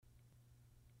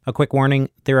A quick warning,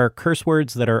 there are curse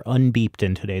words that are unbeeped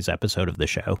in today's episode of the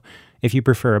show. If you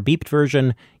prefer a beeped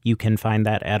version, you can find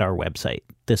that at our website,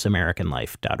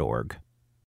 thisamericanlife.org.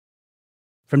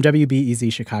 From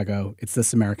WBEZ Chicago, it's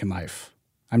This American Life.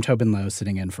 I'm Tobin Lowe,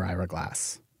 sitting in for Ira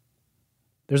Glass.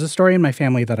 There's a story in my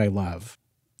family that I love.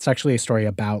 It's actually a story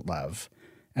about love,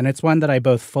 and it's one that I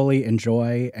both fully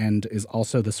enjoy and is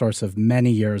also the source of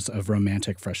many years of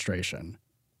romantic frustration.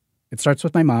 It starts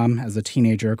with my mom as a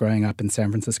teenager growing up in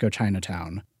San Francisco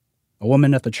Chinatown. A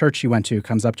woman at the church she went to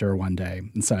comes up to her one day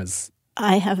and says,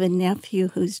 "I have a nephew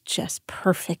who's just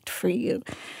perfect for you,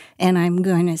 and I'm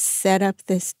going to set up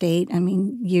this date. I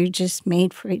mean, you're just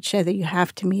made for each other. You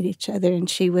have to meet each other." And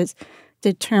she was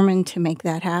determined to make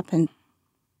that happen.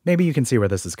 Maybe you can see where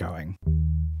this is going.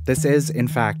 This is, in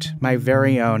fact, my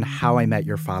very own How I Met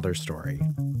Your Father story.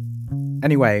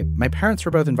 Anyway, my parents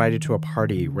were both invited to a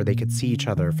party where they could see each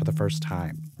other for the first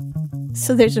time.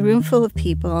 So there's a room full of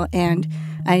people, and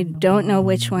I don't know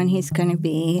which one he's going to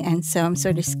be. And so I'm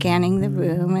sort of scanning the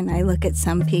room, and I look at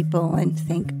some people and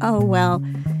think, oh, well,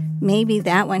 maybe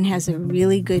that one has a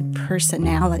really good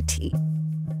personality.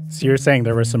 So you're saying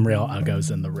there were some real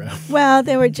uggos in the room? Well,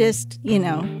 they were just,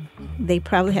 they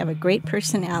probably have a great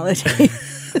personality.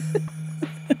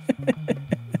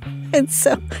 And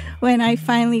so when I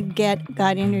finally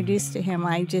got introduced to him,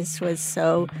 I just was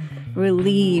so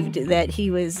relieved that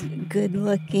he was good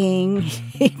looking.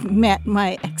 He met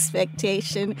my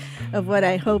expectation of what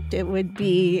I hoped it would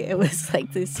be. It was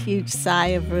like this huge sigh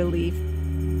of relief.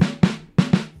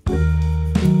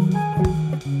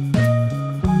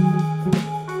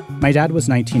 My dad was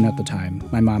 19 at the time,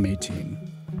 my mom 18.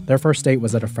 Their first date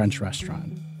was at a French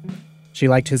restaurant. She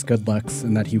liked his good looks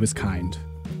and that he was kind.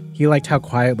 He liked how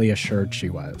quietly assured she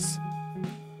was.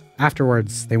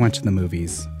 Afterwards, they went to the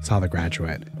movies, saw The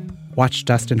Graduate, watched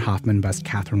Dustin Hoffman bust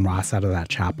Catherine Ross out of that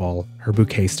chapel, her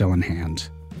bouquet still in hand.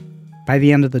 By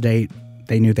the end of the date,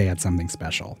 they knew they had something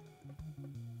special.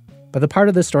 But the part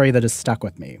of the story that has stuck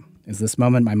with me is this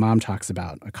moment my mom talks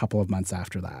about a couple of months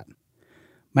after that.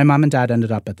 My mom and dad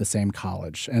ended up at the same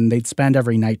college, and they'd spend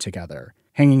every night together,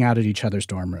 hanging out at each other's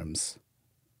dorm rooms.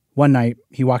 One night,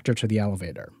 he walked her to the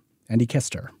elevator, and he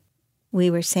kissed her. We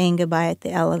were saying goodbye at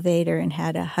the elevator and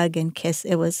had a hug and kiss.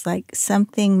 It was like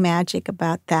something magic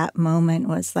about that moment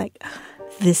was like,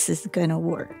 this is going to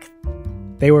work.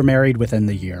 They were married within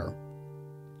the year.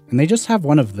 And they just have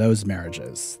one of those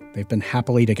marriages. They've been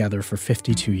happily together for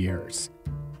 52 years.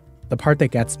 The part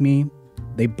that gets me,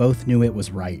 they both knew it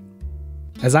was right.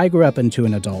 As I grew up into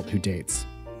an adult who dates,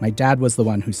 my dad was the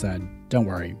one who said, "Don't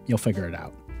worry, you'll figure it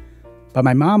out." But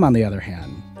my mom, on the other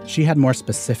hand, she had more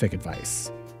specific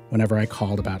advice. Whenever I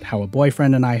called about how a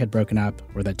boyfriend and I had broken up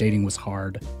or that dating was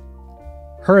hard.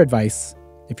 Her advice,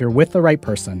 if you're with the right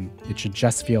person, it should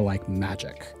just feel like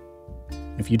magic.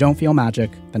 If you don't feel magic,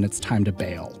 then it's time to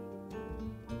bail.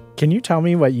 Can you tell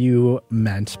me what you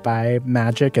meant by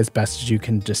magic as best as you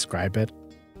can describe it?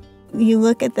 You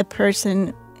look at the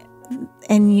person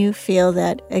and you feel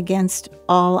that against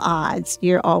all odds,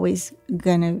 you're always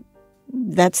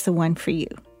that's the one for you.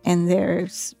 And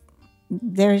there's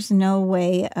no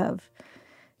way of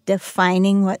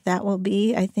defining what that will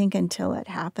be, I think, until it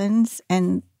happens.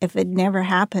 And if it never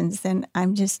happens, then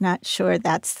I'm just not sure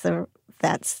that's the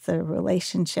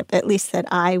relationship, at least that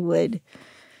I would,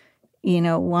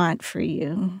 want for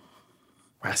you.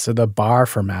 Wow, so the bar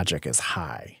for magic is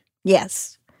high.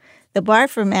 Yes. The bar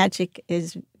for magic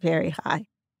is very high.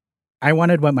 I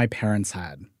wanted what my parents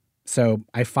had, so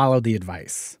I followed the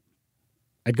advice.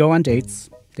 I'd go on dates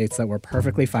that were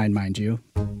perfectly fine, mind you.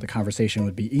 The conversation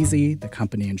would be easy, the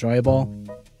company enjoyable.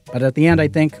 But at the end,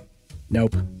 I'd think,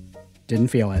 nope, didn't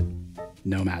feel it,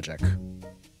 no magic.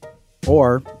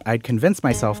 Or I'd convince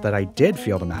myself that I did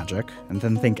feel the magic, and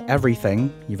then think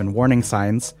everything, even warning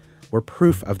signs, were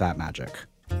proof of that magic.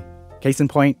 Case in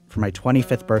point, for my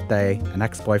 25th birthday, an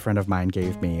ex-boyfriend of mine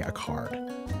gave me a card.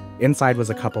 Inside was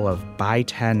a couple of buy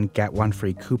 10, get 1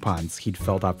 free coupons he'd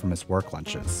filled up from his work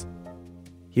lunches.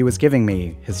 He was giving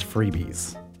me his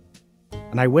freebies.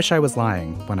 And I wish I was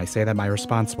lying when I say that my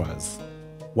response was,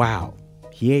 wow,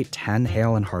 he ate 10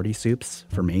 Hale and Hearty soups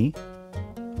for me?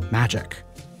 Magic.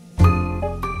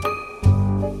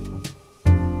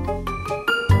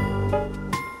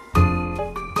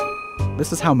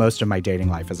 This is how most of my dating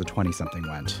life as a 20-something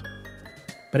went.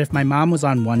 But if my mom was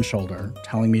on one shoulder,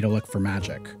 telling me to look for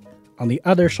magic, on the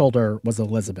other shoulder was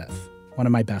Elizabeth, one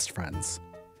of my best friends.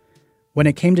 When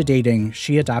it came to dating,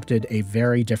 she adopted a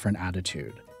very different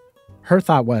attitude. Her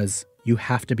thought was, you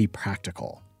have to be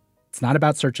practical. It's not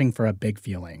about searching for a big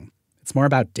feeling. It's more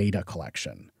about data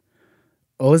collection.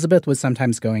 Elizabeth was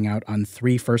sometimes going out on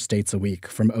 3 first dates a week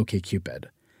from OkCupid.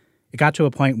 It got to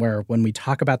a point where when we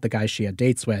talk about the guys she had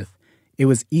dates with, it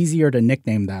was easier to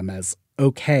nickname them as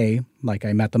OK, like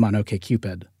I met them on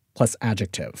OkCupid, plus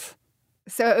adjective.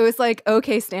 So it was like,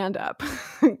 okay, stand up.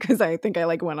 Because I think I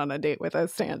like went on a date with a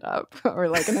stand up or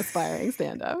like an aspiring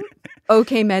stand up.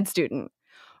 Okay, med student.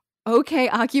 Okay,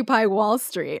 Occupy Wall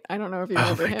Street. I don't know if you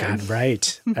remember him. Oh my God,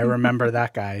 right. I remember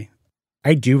that guy.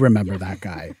 I do remember that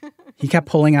guy. He kept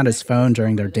pulling out his phone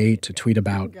during their date to tweet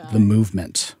about the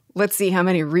movement. Let's see how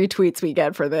many retweets we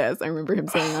get for this. I remember him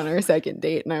saying on our second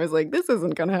date, and I was like, this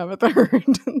isn't going to have a third.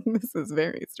 This is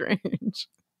very strange.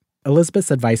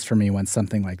 Elizabeth's advice for me went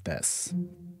something like this.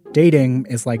 Dating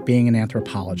is like being an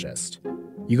anthropologist.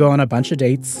 You go on a bunch of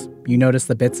dates, you notice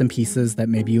the bits and pieces that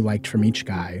maybe you liked from each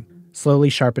guy, slowly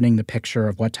sharpening the picture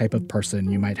of what type of person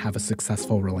you might have a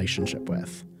successful relationship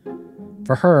with.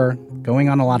 For her, going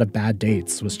on a lot of bad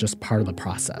dates was just part of the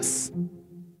process.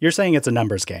 You're saying it's a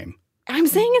numbers game. I'm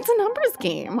saying it's a numbers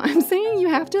game. I'm saying you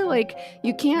have to,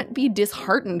 you can't be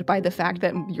disheartened by the fact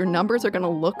that your numbers are going to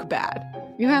look bad.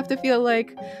 You have to feel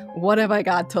like, what have I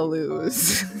got to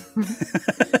lose?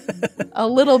 A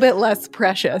little bit less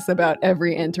precious about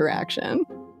every interaction.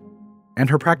 And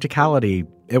her practicality,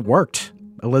 it worked.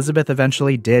 Elizabeth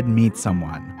eventually did meet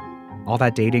someone. All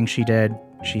that dating she did,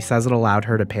 she says it allowed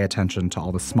her to pay attention to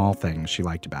all the small things she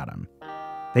liked about him.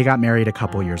 They got married a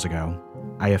couple years ago.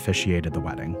 I officiated the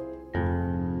wedding.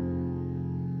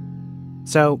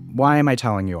 So, why am I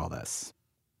telling you all this?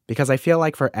 Because I feel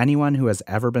like for anyone who has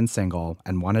ever been single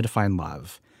and wanted to find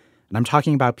love, and I'm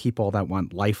talking about people that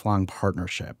want lifelong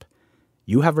partnership,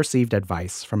 you have received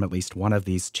advice from at least one of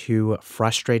these two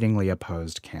frustratingly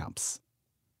opposed camps.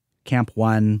 Camp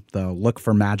 1, the look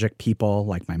for magic people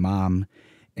like my mom,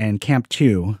 and Camp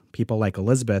 2, people like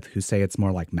Elizabeth who say it's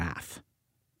more like math.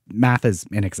 Math is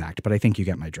inexact, but I think you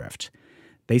get my drift.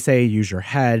 They say use your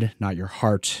head, not your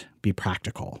heart, be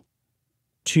practical.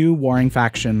 Two warring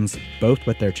factions, both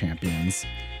with their champions,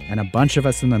 and a bunch of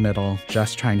us in the middle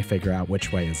just trying to figure out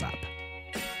which way is up.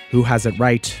 Who has it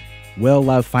right? Will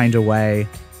love find a way?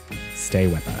 Stay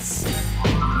with us.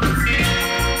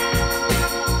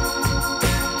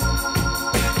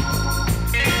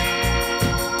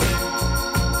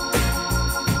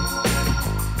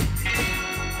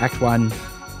 Act 1,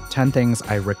 10 things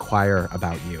I require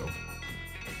about you.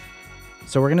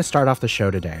 So we're going to start off the show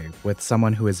today with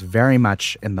someone who is very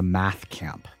much in the math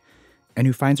camp and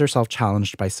who finds herself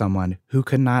challenged by someone who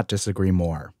could not disagree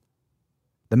more.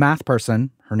 The math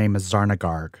person, her name is Zarna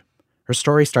Garg. Her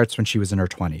story starts when she was in her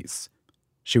 20s.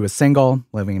 She was single,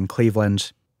 living in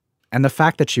Cleveland, and the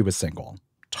fact that she was single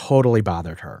totally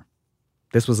bothered her.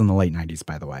 This was in the late 90s,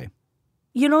 by the way.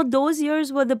 You know, those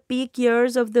years were the peak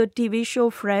years of the TV show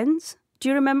Friends. Do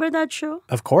you remember that show?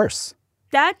 Of course.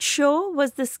 That show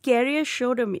was the scariest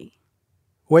show to me.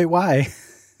 Wait, why?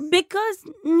 Because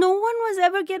no one was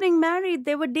ever getting married.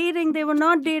 They were dating, they were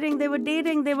not dating, they were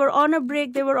dating, they were on a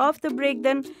break, they were off the break,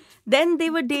 then they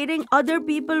were dating other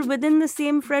people within the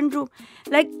same friend group.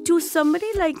 Like, to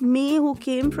somebody like me who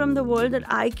came from the world that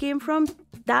I came from,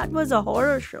 that was a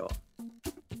horror show.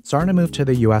 Zarna moved to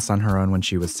the U.S. on her own when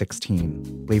she was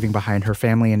 16, leaving behind her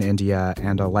family in India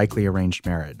and a likely arranged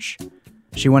marriage.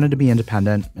 She wanted to be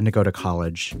independent and to go to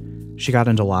college. She got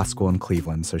into law school in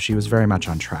Cleveland, so she was very much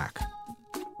on track.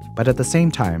 But at the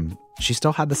same time, she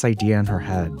still had this idea in her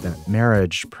head that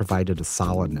marriage provided a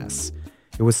solidness.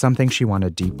 It was something she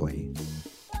wanted deeply.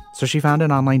 So she found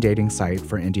an online dating site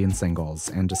for Indian singles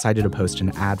and decided to post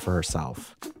an ad for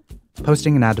herself.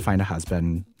 Posting an ad to find a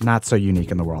husband, not so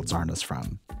unique in the world Zarna's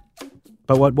from.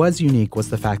 But what was unique was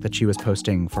the fact that she was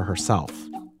posting for herself.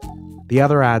 The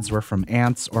other ads were from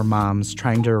aunts or moms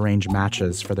trying to arrange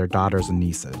matches for their daughters and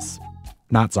nieces.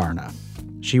 Not Zarna.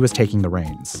 She was taking the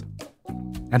reins.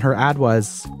 And her ad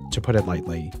was, to put it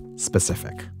lightly,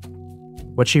 specific.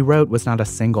 What she wrote was not a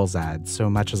singles ad so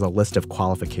much as a list of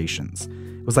qualifications.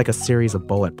 It was like a series of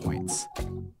bullet points.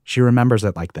 She remembers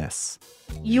it like this.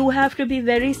 You have to be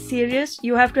very serious.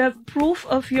 You have to have proof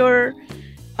of your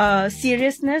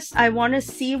seriousness. I want to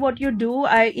see what you do.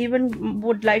 I even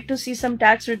would like to see some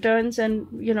tax returns and,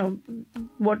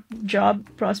 what job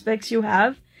prospects you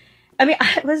have. I mean,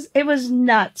 it was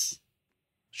nuts.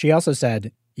 She also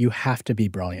said, you have to be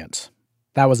brilliant.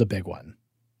 That was a big one.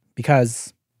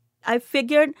 Because I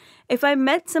figured if I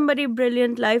met somebody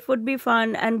brilliant, life would be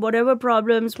fun, and whatever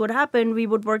problems would happen, we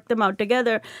would work them out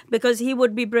together because he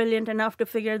would be brilliant enough to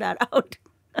figure that out.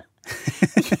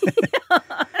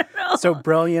 So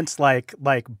brilliant, like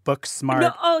book smart.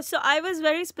 No, so I was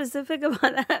very specific about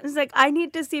that. I was like, I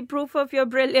need to see proof of your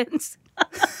brilliance.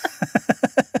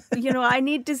 I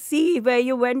need to see where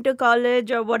you went to college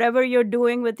or whatever you're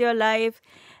doing with your life.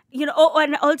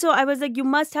 And also I was like, you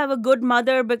must have a good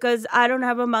mother because I don't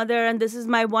have a mother and this is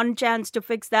my one chance to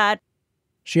fix that.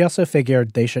 She also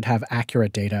figured they should have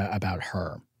accurate data about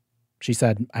her. She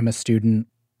said, I'm a student,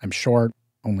 I'm short,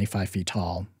 only 5 feet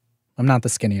tall. I'm not the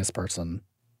skinniest person.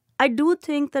 I do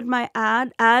think that my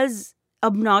ad, as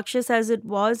obnoxious as it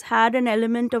was, had an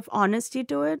element of honesty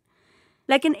to it.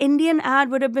 Like an Indian ad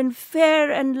would have been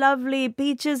fair and lovely,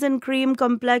 peaches and cream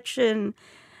complexion,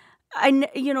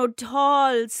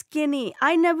 tall, skinny.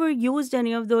 I never used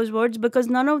any of those words because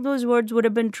none of those words would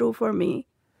have been true for me.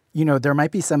 There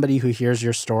might be somebody who hears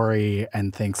your story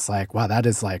and thinks like, wow, that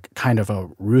is like kind of a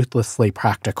ruthlessly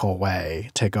practical way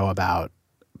to go about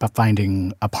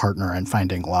finding a partner and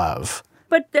finding love.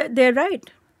 But they're right.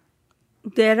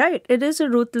 They're right. It is a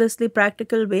ruthlessly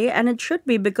practical way, and it should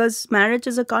be because marriage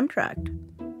is a contract.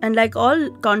 And like all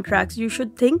contracts, you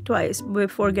should think twice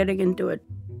before getting into it.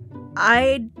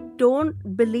 I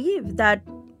don't believe that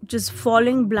just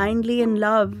falling blindly in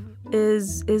love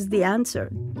is the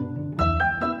answer.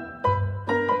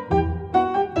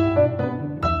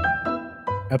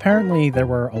 Apparently, there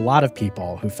were a lot of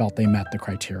people who felt they met the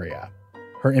criteria.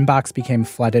 Her inbox became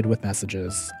flooded with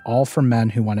messages, all from men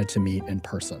who wanted to meet in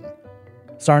person.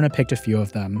 Zarna picked a few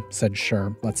of them, said,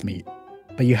 sure, let's meet.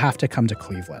 But you have to come to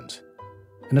Cleveland.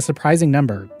 And a surprising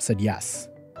number said yes.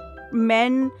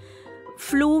 Men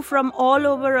flew from all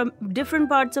over different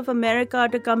parts of America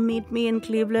to come meet me in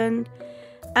Cleveland.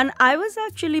 And I was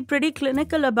actually pretty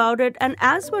clinical about it. And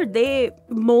as were they,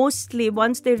 mostly,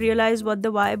 once they realized what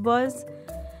the vibe was.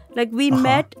 Like, we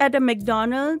met at a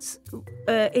McDonald's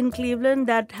in Cleveland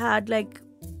that had, like,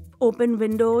 open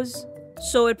windows.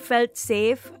 So it felt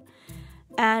safe.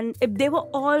 And they were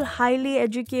all highly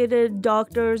educated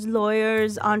doctors,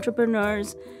 lawyers,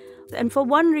 entrepreneurs. And for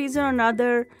one reason or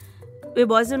another, it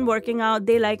wasn't working out.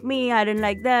 They like me, I didn't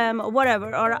like them, or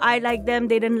whatever. Or I liked them,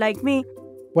 they didn't like me.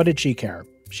 What did she care?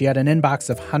 She had an inbox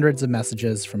of hundreds of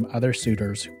messages from other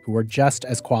suitors who were just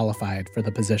as qualified for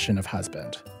the position of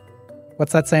husband.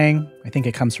 What's that saying? I think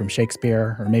it comes from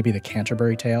Shakespeare, or maybe the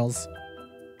Canterbury Tales.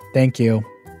 Thank you.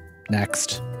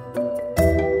 Next.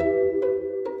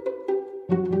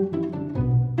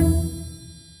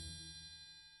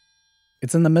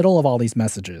 It's in the middle of all these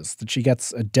messages that she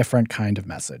gets a different kind of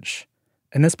message.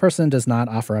 And this person does not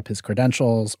offer up his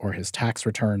credentials or his tax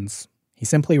returns. He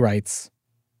simply writes,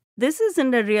 "This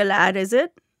isn't a real ad, is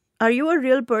it? Are you a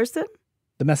real person?"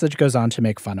 The message goes on to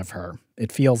make fun of her.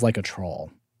 It feels like a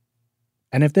troll.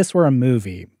 And if this were a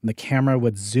movie, the camera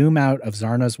would zoom out of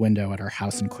Zarna's window at her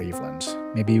house in Cleveland.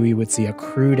 Maybe we would see a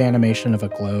crude animation of a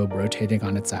globe rotating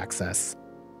on its axis,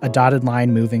 a dotted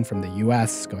line moving from the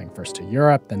US, going first to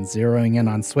Europe, then zeroing in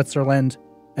on Switzerland,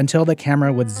 until the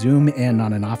camera would zoom in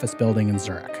on an office building in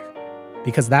Zurich.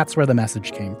 Because that's where the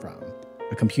message came from.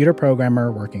 A computer programmer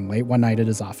working late one night at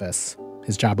his office.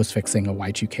 His job was fixing a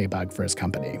Y2K bug for his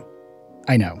company.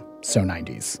 I know, so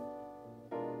 90s.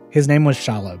 His name was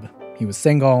Shalab. He was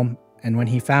single, and when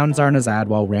he found Zarna's ad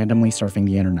while randomly surfing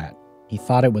the internet, he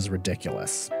thought it was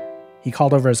ridiculous. He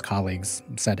called over his colleagues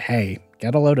and said, "Hey,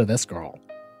 get a load of this girl."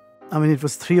 I mean, it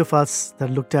was 3 of us that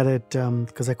looked at it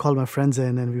because I called my friends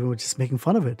in and we were just making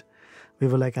fun of it. We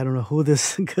were like, I don't know who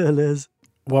this girl is.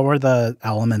 What were the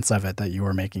elements of it that you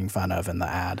were making fun of in the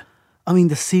ad? I mean,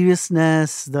 the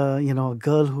seriousness, a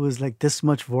girl who is like this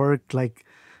much work, like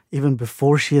even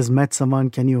before she has met someone,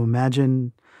 can you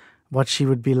imagine what she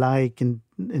would be like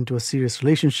into a serious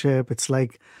relationship? It's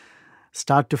like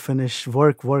start to finish,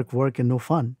 work, and no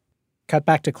fun. Cut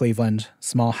back to Cleveland,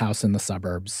 small house in the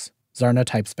suburbs. Zarna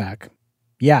types back,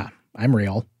 "Yeah, I'm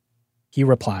real." He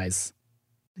replies,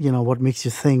 What makes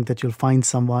you think that you'll find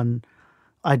someone?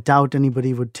 I doubt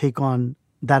anybody would take on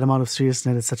that amount of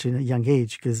seriousness at such a young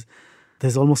age because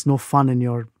there's almost no fun in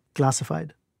your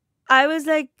classified. I was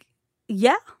like,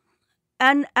 yeah.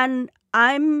 And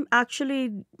I'm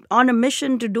actually on a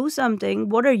mission to do something.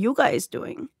 What are you guys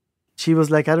doing? She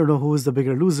was like, I don't know who's the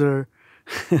bigger loser.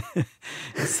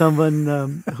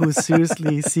 Someone who's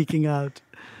seriously seeking out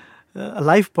a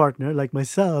life partner like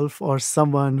myself, or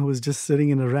someone who is just sitting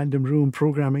in a random room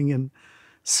programming and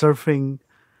surfing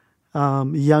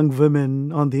young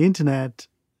women on the internet.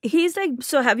 He's like,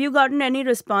 so have you gotten any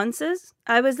responses?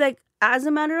 I was like, as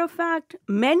a matter of fact,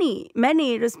 many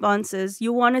responses.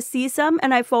 You want to see some?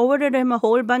 And I forwarded him a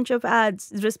whole bunch of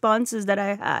responses that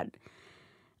I had.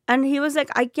 And he was like,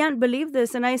 I can't believe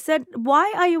this. And I said,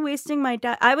 why are you wasting my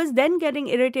time? I was then getting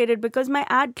irritated because my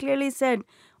ad clearly said,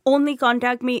 only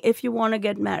contact me if you want to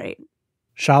get married.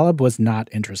 Shalab was not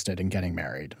interested in getting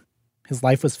married. His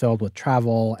life was filled with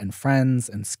travel and friends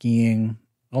and skiing.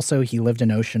 Also, he lived an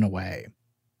ocean away.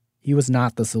 He was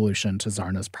not the solution to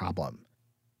Zarna's problem.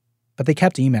 But they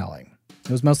kept emailing. It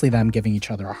was mostly them giving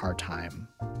each other a hard time.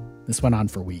 This went on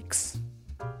for weeks.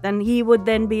 And he would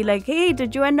then be like, hey,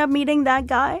 did you end up meeting that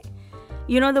guy?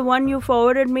 You know, the one you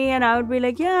forwarded me? And I would be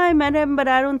like, yeah, I met him, but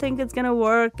I don't think it's going to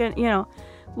work. And, you know,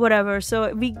 whatever.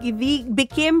 So we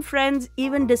became friends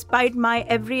even despite my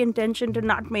every intention to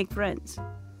not make friends.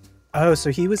 Oh, so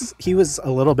he was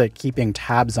a little bit keeping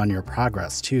tabs on your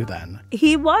progress too then.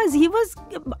 He was.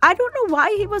 I don't know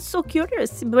why he was so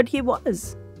curious, but he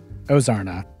was. Oh,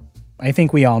 Zarna, I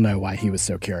think we all know why he was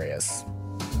so curious.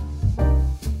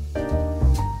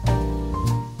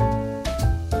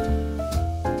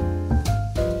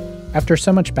 After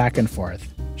so much back and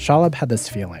forth, Shalab had this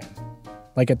feeling.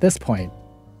 Like at this point,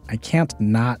 I can't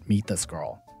not meet this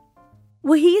girl.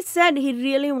 Well, he said he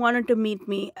really wanted to meet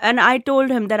me. And I told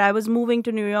him that I was moving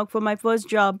to New York for my first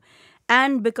job.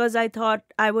 And because I thought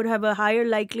I would have a higher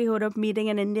likelihood of meeting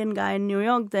an Indian guy in New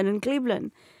York than in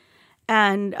Cleveland.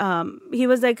 And he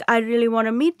was like, I really want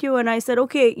to meet you. And I said,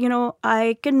 okay, you know,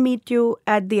 I can meet you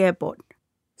at the airport.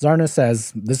 Zarna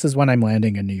says, this is when I'm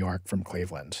landing in New York from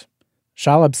Cleveland.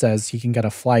 Shalab says he can get a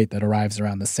flight that arrives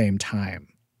around the same time.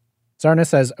 Zarna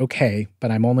says, okay,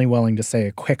 but I'm only willing to say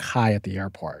a quick hi at the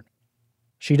airport.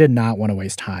 She did not want to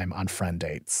waste time on friend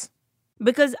dates.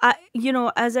 Because,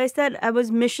 as I said, I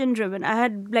was mission driven. I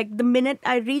had, like, the minute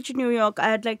I reached New York,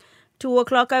 I had, like, 2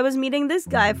 o'clock I was meeting this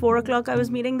guy, 4 o'clock I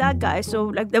was meeting that guy. So,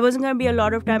 like, there wasn't going to be a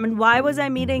lot of time. And why was I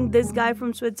meeting this guy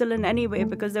from Switzerland anyway?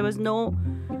 Because there was no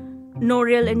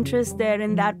real interest there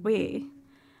in that way.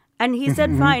 And he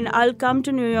said, fine, I'll come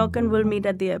to New York and we'll meet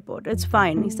at the airport. It's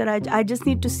fine. He said, I just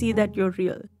need to see that you're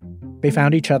real. They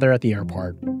found each other at the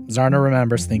airport. Zarna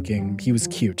remembers thinking he was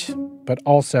cute, but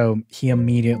also he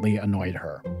immediately annoyed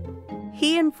her.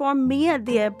 He informed me at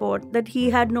the airport that he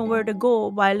had nowhere to go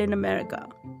while in America.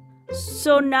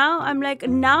 So now I'm like,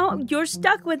 now you're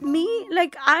stuck with me?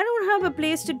 Like, I don't have a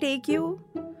place to take you.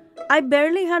 I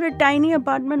barely had a tiny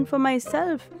apartment for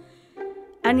myself.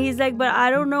 And he's like, but I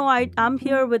don't know, I'm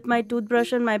here with my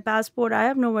toothbrush and my passport. I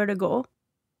have nowhere to go.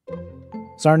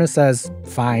 Zarna says,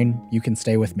 fine, you can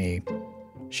stay with me.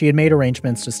 She had made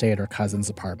arrangements to stay at her cousin's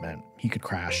apartment. He could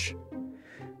crash.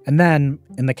 And then,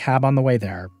 in the cab on the way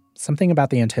there, something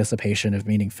about the anticipation of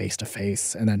meeting face to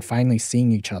face and then finally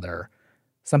seeing each other,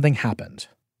 something happened.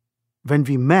 When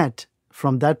we met,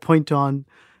 from that point on,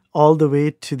 all the way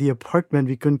to the apartment,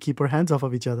 we couldn't keep our hands off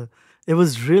of each other. It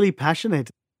was really passionate.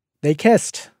 They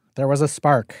kissed. There was a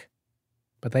spark.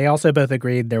 But they also both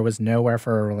agreed there was nowhere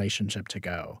for a relationship to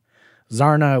go.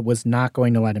 Zarna was not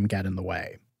going to let him get in the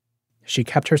way. She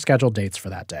kept her scheduled dates for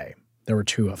that day. There were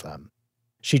 2 of them.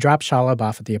 She dropped Shalab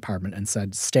off at the apartment and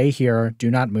said, stay here,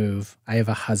 do not move. I have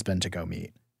a husband to go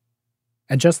meet.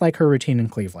 And just like her routine in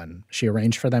Cleveland, she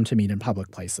arranged for them to meet in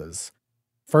public places.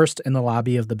 First in the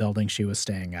lobby of the building she was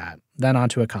staying at, then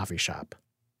onto a coffee shop.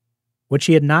 What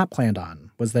she had not planned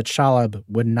on was that Shalab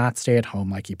would not stay at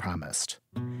home like he promised.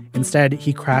 Instead,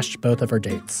 he crashed both of her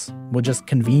dates, would just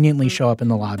conveniently show up in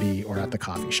the lobby or at the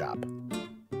coffee shop.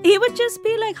 He would just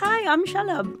be like, hi, I'm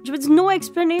Shalab. With no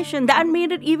explanation. That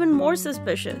made it even more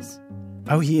suspicious.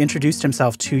 Oh, he introduced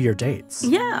himself to your dates?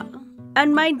 Yeah.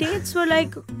 And my dates were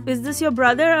like, is this your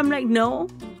brother? I'm like, no.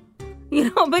 You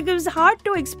know, because it was hard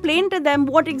to explain to them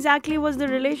what exactly was the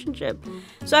relationship.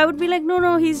 So I would be like,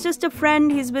 no, he's just a friend,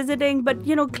 he's visiting. But,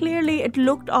 you know, clearly it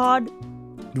looked odd.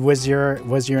 Was your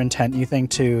intent, you think,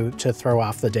 to throw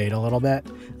off the date a little bit?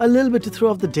 A little bit to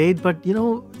throw off the date, but, you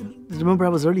know, remember I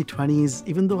was early 20s.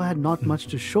 Even though I had not much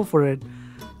to show for it,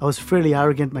 I was fairly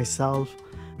arrogant myself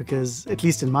because, at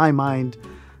least in my mind,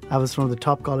 I was from the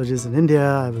top colleges in India.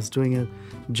 I was doing a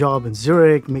job in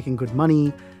Zurich, making good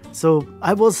money. So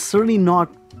I was certainly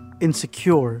not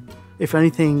insecure, if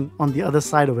anything, on the other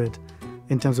side of it,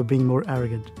 in terms of being more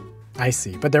arrogant. I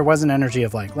see. But there was an energy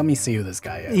of like, let me see who this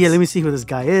guy is. Yeah, let me see who this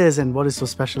guy is and what is so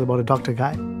special about a doctor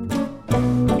guy.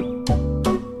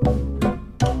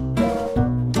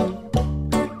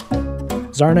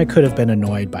 Zarna could have been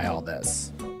annoyed by all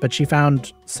this, but she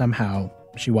found somehow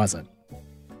she wasn't.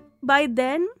 By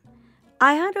then,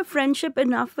 I had a friendship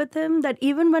enough with him that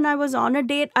even when I was on a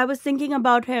date, I was thinking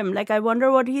about him. Like, I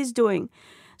wonder what he's doing.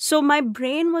 So my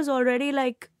brain was already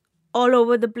like all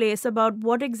over the place about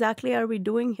what exactly are we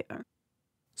doing here.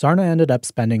 Zarna ended up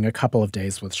spending a couple of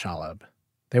days with Shalab.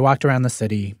 They walked around the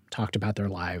city, talked about their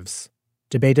lives,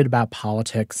 debated about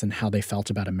politics and how they felt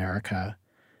about America,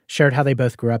 shared how they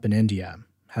both grew up in India,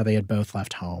 how they had both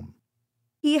left home.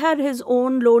 He had his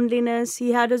own loneliness.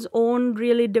 He had his own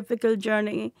really difficult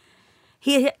journey.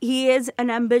 He is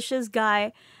an ambitious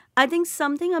guy. I think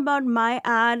something about my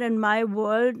ad and my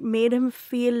world made him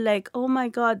feel like, oh my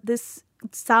God, this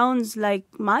sounds like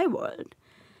my world.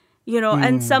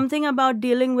 And something about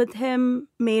dealing with him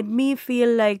made me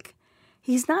feel like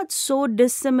he's not so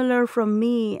dissimilar from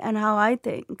me and how I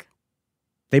think.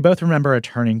 They both remember a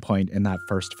turning point in that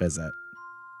first visit,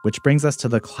 which brings us to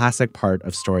the classic part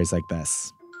of stories like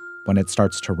this, when it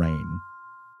starts to rain.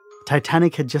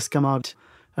 Titanic had just come out.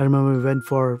 I remember we went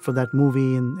for that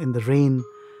movie in the rain.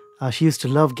 She used to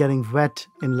love getting wet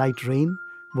in light rain,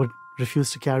 would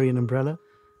refuse to carry an umbrella.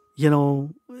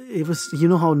 It was,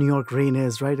 how New York rain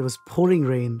is, right? It was pouring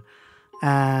rain.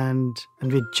 And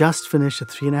we just finished a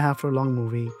 3.5-hour long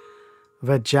movie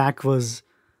where Jack was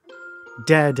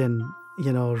dead and,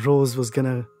 Rose was going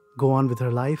to go on with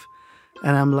her life.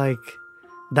 And I'm like,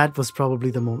 that was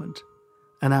probably the moment.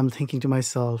 And I'm thinking to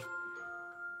myself,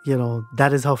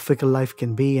 that is how fickle life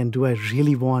can be. And do I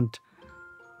really want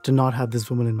to not have this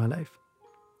woman in my life?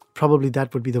 Probably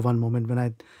that would be the one moment when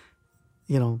I,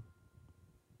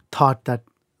 thought that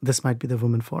this might be the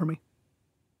woman for me.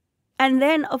 And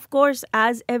then, of course,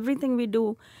 as everything we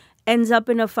do ends up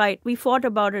in a fight, we fought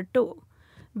about it too.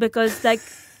 Because,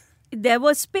 there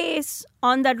was space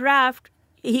on that raft.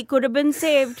 He could have been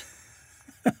saved.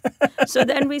 So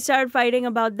then we started fighting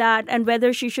about that and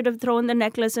whether she should have thrown the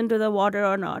necklace into the water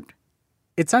or not.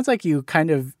 It sounds like you kind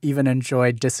of even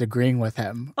enjoyed disagreeing with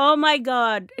him. Oh my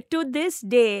God. To this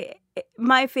day,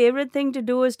 my favorite thing to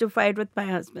do is to fight with my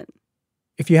husband.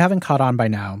 If you haven't caught on by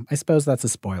now, I suppose that's a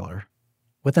spoiler.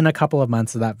 Within a couple of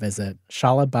months of that visit,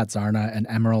 Shalab bought Zarna an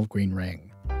emerald green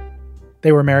ring.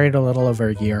 They were married a little over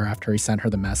a year after he sent her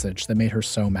the message that made her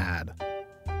so mad.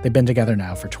 They've been together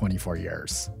now for 24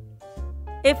 years.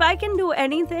 If I can do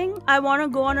anything, I want to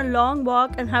go on a long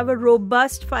walk and have a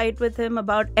robust fight with him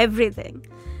about everything.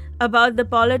 About the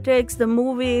politics, the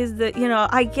movies,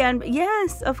 I can...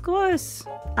 Yes, of course.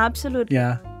 Absolutely.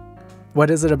 Yeah. What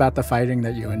is it about the fighting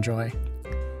that you enjoy?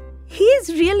 He's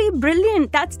really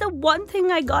brilliant. That's the one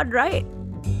thing I got right.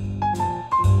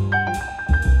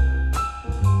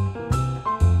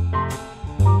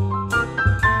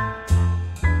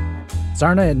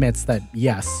 Zarna admits that,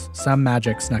 yes, some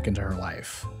magic snuck into her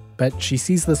life, but she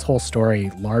sees this whole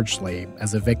story largely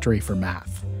as a victory for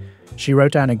math. She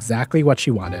wrote down exactly what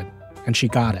she wanted, and she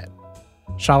got it.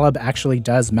 Shalab actually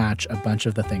does match a bunch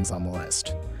of the things on the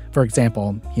list. For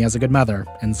example, he has a good mother,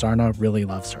 and Zarna really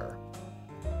loves her.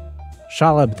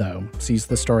 Shalab, though, sees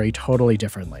the story totally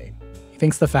differently. He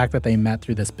thinks the fact that they met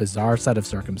through this bizarre set of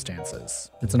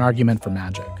circumstances, it's an argument for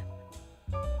magic.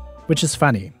 Which is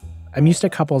funny. I'm used to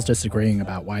couples disagreeing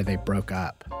about why they broke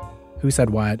up, who said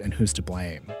what and who's to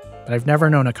blame, but I've never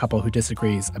known a couple who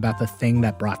disagrees about the thing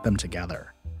that brought them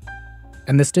together.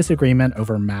 And this disagreement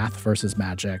over math versus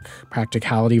magic,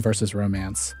 practicality versus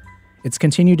romance, it's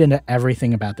continued into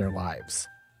everything about their lives.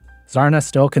 Zarna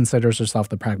still considers herself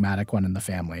the pragmatic one in the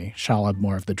family, Shalab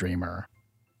more of the dreamer.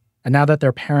 And now that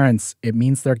they're parents, it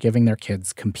means they're giving their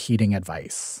kids competing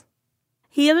advice.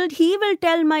 He will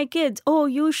tell my kids, oh,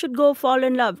 you should go fall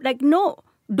in love. No,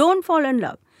 don't fall in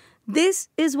love. This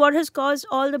is what has caused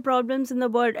all the problems in the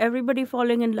world, everybody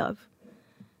falling in love.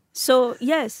 So,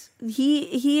 yes,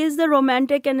 he is the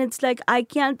romantic and it's I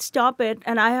can't stop it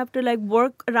and I have to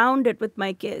work around it with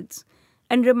my kids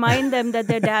and remind them that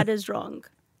their dad is wrong.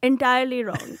 Entirely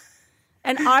wrong.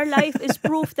 And our life is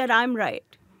proof that I'm right.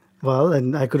 Well,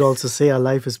 and I could also say our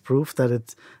life is proof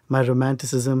that my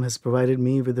romanticism has provided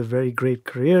me with a very great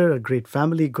career, a great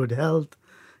family, good health,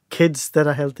 kids that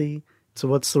are healthy. So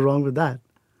what's so wrong with that?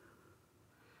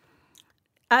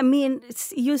 I mean,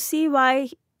 you see why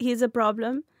he's a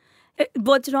problem?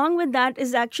 What's wrong with that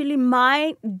is actually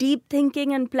my deep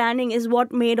thinking and planning is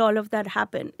what made all of that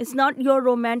happen. It's not your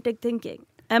romantic thinking.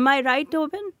 Am I right,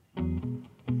 Tobin?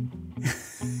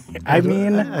 I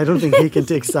mean... I don't think he can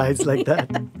take sides like that.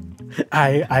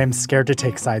 I'm scared to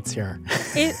take sides here.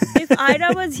 If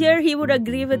Ira was here, he would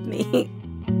agree with me.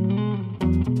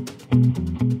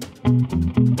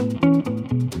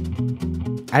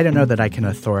 I don't know that I can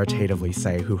authoritatively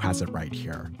say who has it right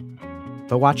here.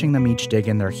 But watching them each dig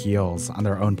in their heels on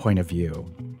their own point of view,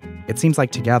 it seems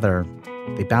like together,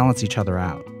 they balance each other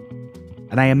out.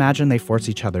 And I imagine they force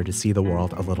each other to see the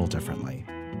world a little differently.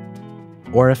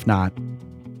 Or if not,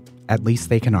 at least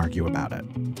they can argue about it.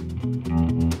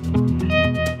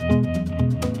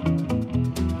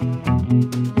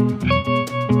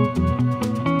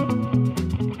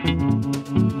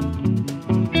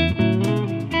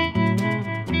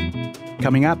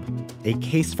 Coming up, a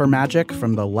case for magic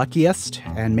from the luckiest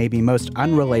and maybe most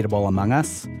unrelatable among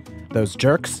us, those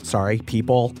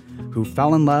people who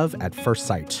fell in love at first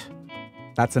sight.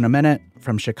 That's in a minute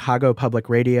from Chicago Public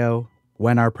Radio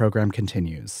when our program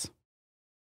continues.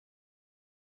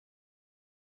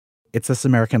 It's This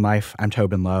American Life. I'm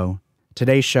Tobin Lowe.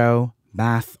 Today's show,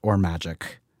 Math or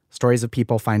Magic. Stories of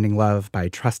people finding love by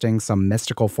trusting some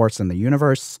mystical force in the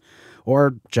universe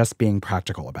or just being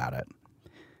practical about it.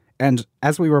 And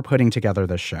as we were putting together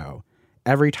this show,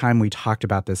 every time we talked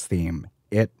about this theme,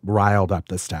 it riled up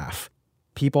the staff.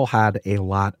 People had a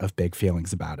lot of big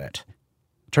feelings about it.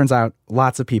 Turns out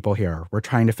lots of people here were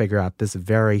trying to figure out this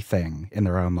very thing in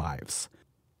their own lives.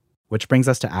 Which brings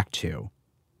us to Act 2,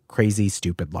 Crazy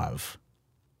Stupid Love.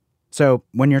 So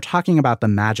when you're talking about the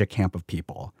magic camp of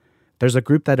people, there's a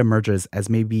group that emerges as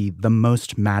maybe the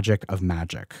most magic of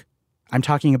magic. I'm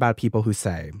talking about people who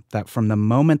say that from the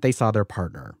moment they saw their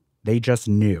partner, they just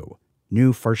knew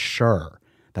for sure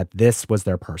that this was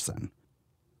their person.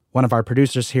 One of our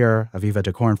producers here, Aviva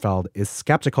de Kornfeld, is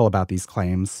skeptical about these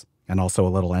claims and also a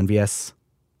little envious.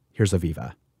 Here's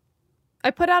Aviva.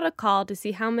 I put out a call to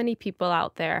see how many people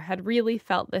out there had really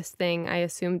felt this thing I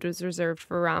assumed was reserved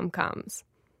for rom-coms.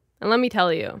 And let me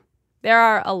tell you, there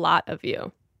are a lot of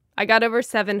you. I got over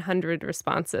 700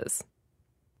 responses.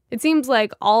 It seems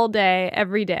like all day,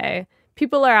 every day,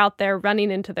 people are out there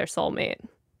running into their soulmate.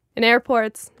 In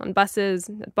airports, on buses,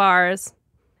 at bars.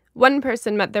 One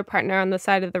person met their partner on the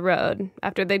side of the road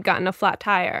after they'd gotten a flat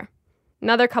tire.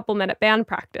 Another couple met at band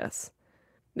practice.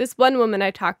 This one woman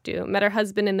I talked to met her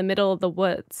husband in the middle of the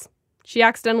woods. She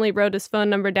accidentally wrote his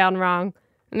phone number down wrong,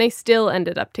 and they still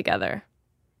ended up together.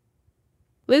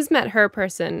 Liz met her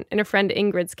person in her friend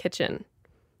Ingrid's kitchen.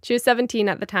 She was 17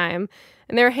 at the time,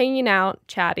 and they were hanging out,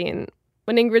 chatting,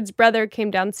 when Ingrid's brother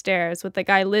came downstairs with a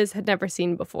guy Liz had never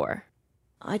seen before.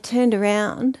 I turned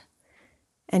around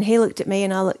and he looked at me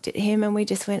and I looked at him and we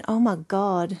just went, oh my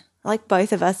God. Like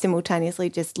both of us simultaneously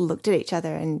just looked at each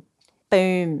other and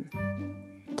boom,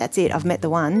 that's it, I've met the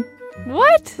one.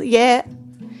 What? Yeah.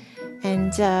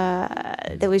 And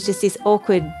there was just this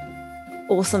awkward,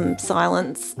 awesome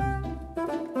silence.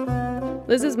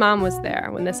 Liz's mom was there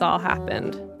when this all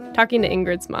happened, talking to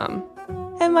Ingrid's mom.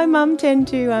 And my mum turned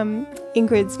to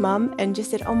Ingrid's mum and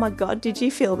just said, oh my God, did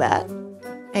you feel that?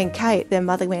 And Kate, their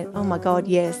mother, went, oh my God,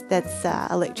 yes, that's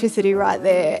electricity right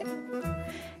there.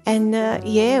 And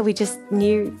we just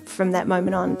knew from that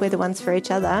moment on we're the ones for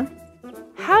each other.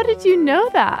 How did you know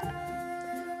that?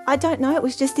 I don't know, it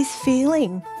was just this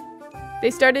feeling.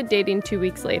 They started dating 2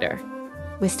 weeks later.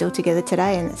 We're still together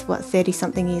today and it's,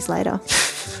 30-something years later.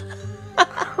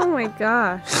 Oh my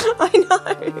gosh. I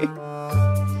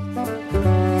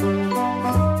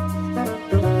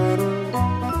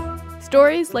know.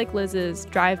 Stories like Liz's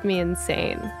drive me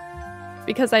insane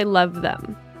because I love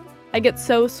them. I get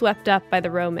so swept up by the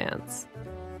romance.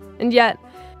 And yet,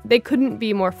 they couldn't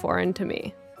be more foreign to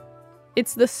me.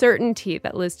 It's the certainty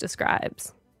that Liz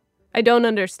describes. I don't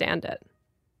understand it.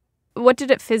 What did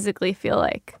it physically feel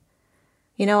like?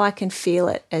 You know, I can feel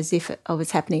it as if it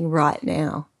was happening right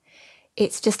now.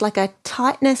 It's just like a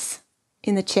tightness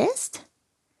in the chest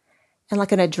and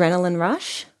like an adrenaline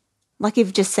rush. Like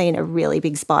you've just seen a really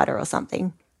big spider or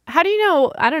something. How do you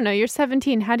know? I don't know. You're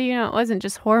 17. How do you know it wasn't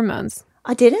just hormones?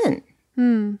 I didn't.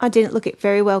 I didn't. Look, it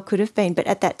very well could have been. But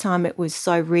at that time, it was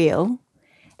so real.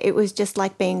 It was just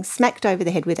like being smacked over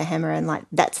the head with a hammer and like,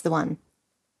 that's the one.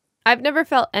 I've never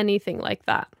felt anything like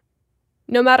that.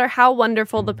 No matter how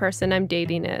wonderful the person I'm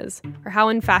dating is or how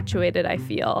infatuated I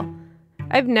feel,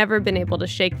 I've never been able to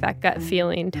shake that gut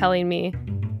feeling telling me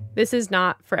this is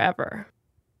not forever.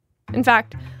 In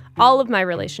fact, all of my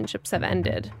relationships have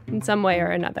ended in some way or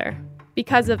another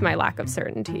because of my lack of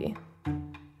certainty.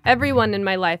 Everyone in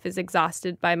my life is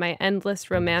exhausted by my endless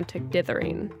romantic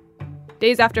dithering.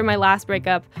 Days after my last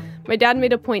breakup, my dad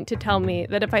made a point to tell me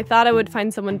that if I thought I would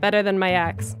find someone better than my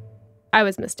ex, I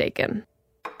was mistaken.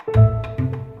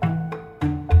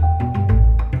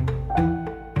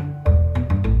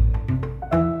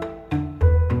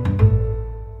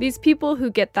 These people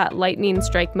who get that lightning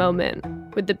strike moment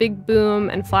with the big boom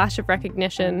and flash of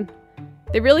recognition,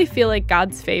 they really feel like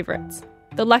God's favorites,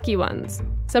 the lucky ones,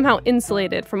 somehow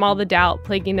insulated from all the doubt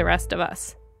plaguing the rest of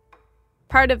us.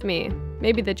 Part of me,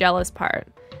 maybe the jealous part,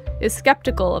 is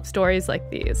skeptical of stories like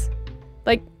these.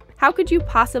 Like, how could you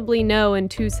possibly know in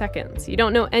 2 seconds? You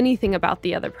don't know anything about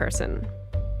the other person.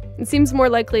 It seems more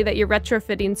likely that you're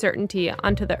retrofitting certainty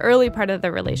onto the early part of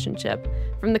the relationship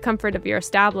from the comfort of your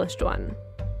established one.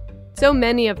 So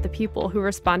many of the people who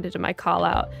responded to my call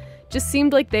out just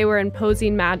seemed like they were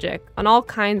imposing magic on all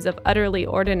kinds of utterly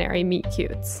ordinary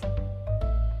meet-cutes.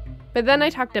 But then I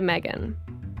talked to Megan,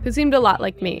 who seemed a lot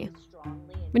like me.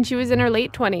 When she was in her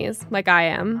late 20s, like I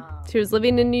am, she was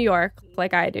living in New York,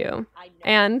 like I do,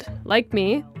 and, like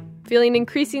me, feeling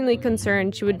increasingly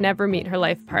concerned she would never meet her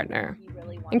life partner,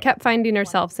 and kept finding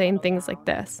herself saying things like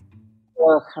this.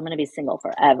 ugh, I'm going to be single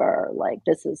forever. Like,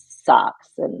 this sucks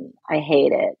and I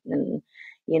hate it. And,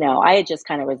 I had just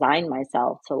kind of resigned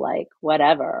myself to like,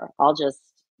 whatever, I'll just,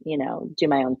 do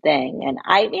my own thing. And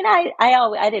I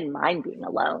didn't mind being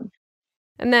alone.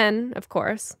 And then, of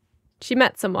course, she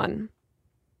met someone.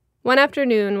 One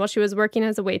afternoon, while she was working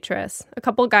as a waitress, a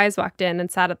couple guys walked in and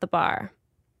sat at the bar.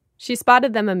 She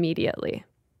spotted them immediately.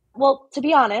 Well, to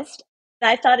be honest,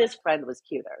 I thought his friend was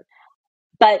cuter.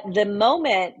 But the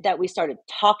moment that we started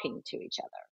talking to each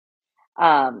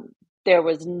other, there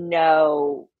was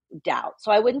no doubt.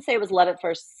 So I wouldn't say it was love at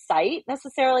first sight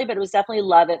necessarily, but it was definitely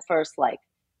love at first, like,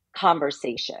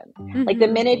 conversation. Mm-hmm. Like the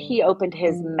minute he opened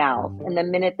his mouth and the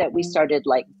minute that we started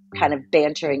like kind of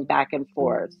bantering back and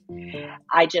forth,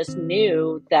 I just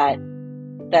knew that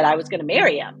I was going to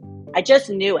marry him. I just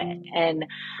knew it. And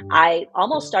I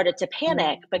almost started to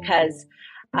panic because,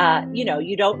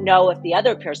 you don't know if the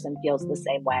other person feels the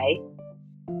same way.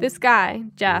 This guy,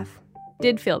 Jeff,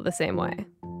 did feel the same way.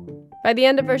 By the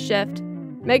end of her shift,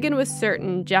 Megan was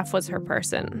certain Jeff was her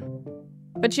person.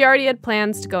 But she already had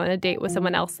plans to go on a date with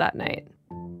someone else that night.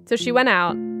 So she went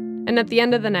out, and at the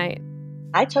end of the night,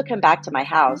 I took him back to my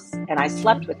house and I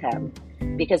slept with him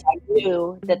because I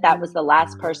knew that was the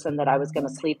last person that I was going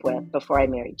to sleep with before I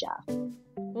married Jeff.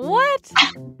 What?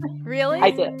 Really?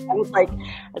 I did. I was like,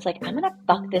 I'm going to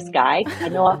fuck this guy. I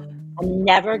know I'm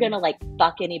never going to like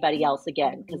fuck anybody else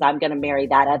again because I'm going to marry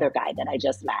that other guy that I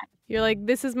just met. You're like,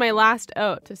 this is my last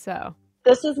oat to sow.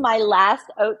 This is my last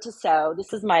oat to sow.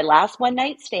 This is my last one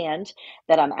night stand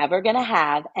that I'm ever going to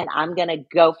have, and I'm going to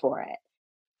go for it.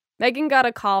 Megan got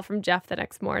a call from Jeff the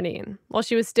next morning while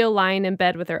she was still lying in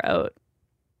bed with her oat.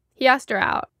 He asked her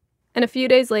out, and a few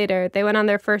days later, they went on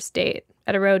their first date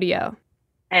at a rodeo.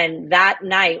 And that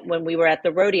night when we were at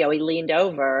the rodeo, he leaned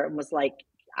over and was like,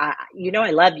 I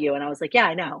love you. And I was like, yeah,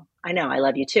 I know, I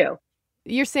love you too.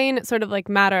 You're saying it sort of like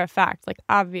matter of fact, like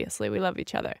obviously we love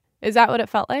each other. Is that what it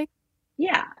felt like?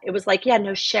 Yeah, it was like, yeah,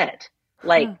 no shit.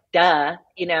 Like, duh,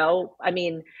 I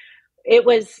mean, it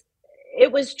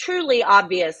was truly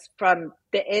obvious from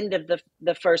the end of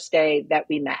the first day that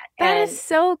we met. That is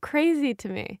so crazy to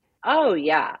me. Oh,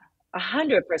 yeah,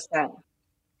 100%.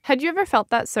 Had you ever felt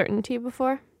that certainty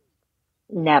before?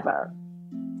 Never.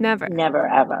 Never? Never,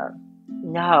 ever.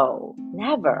 No,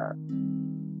 never.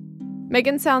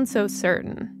 Megan sounds so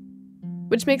certain,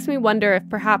 which makes me wonder if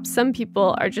perhaps some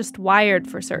people are just wired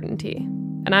for certainty,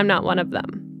 and I'm not one of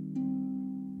them.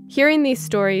 Hearing these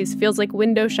stories feels like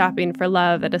window shopping for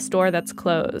love at a store that's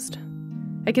closed.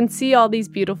 I can see all these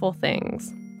beautiful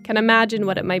things, can imagine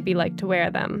what it might be like to wear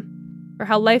them, or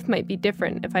how life might be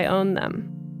different if I owned them,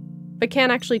 but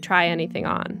can't actually try anything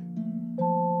on.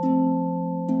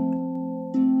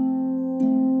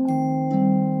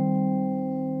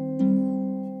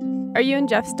 Are you and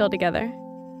Jeff still together?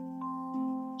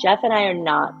 Jeff and I are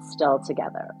not still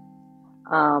together.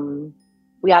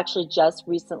 We actually just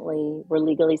recently were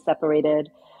legally separated.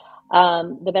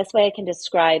 The best way I can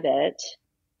describe it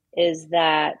is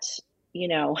that,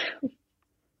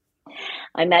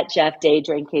 I met Jeff day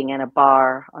drinking in a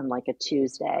bar on like a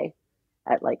Tuesday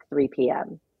at like 3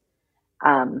 p.m.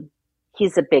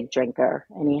 He's a big drinker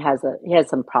and he has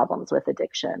some problems with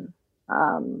addiction.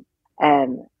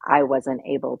 And I wasn't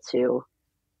able to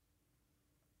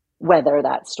weather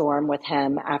that storm with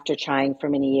him after trying for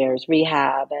many years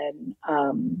rehab and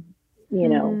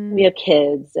we have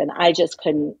kids and I just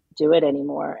couldn't do it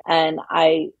anymore. And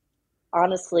I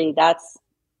honestly, that's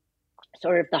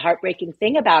sort of the heartbreaking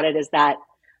thing about it is that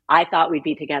I thought we'd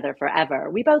be together forever.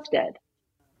 We both did.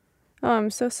 Oh, I'm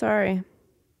so sorry.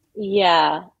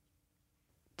 Yeah.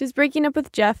 Does breaking up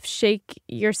with Jeff shake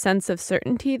your sense of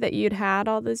certainty that you'd had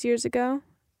all those years ago?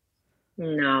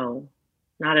 No,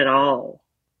 not at all.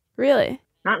 Really?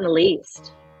 Not in the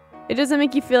least. It doesn't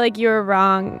make you feel like you were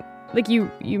wrong, like you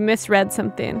misread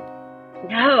something?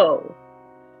 No,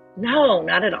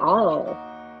 not at all.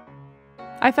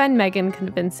 I find Megan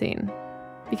convincing,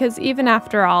 because even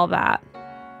after all that,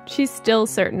 she's still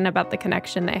certain about the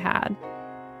connection they had.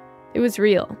 It was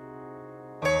real.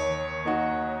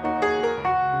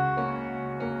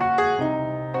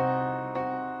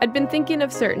 I'd been thinking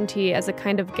of certainty as a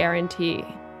kind of guarantee.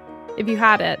 If you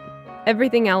had it,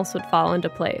 everything else would fall into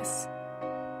place.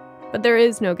 But there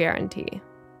is no guarantee.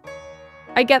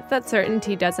 I get that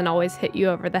certainty doesn't always hit you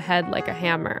over the head like a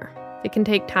hammer. It can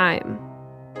take time.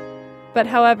 But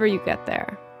however you get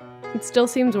there, it still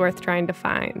seems worth trying to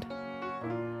find.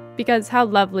 Because how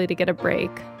lovely to get a break,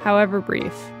 however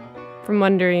brief, from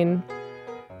wondering,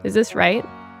 is this right?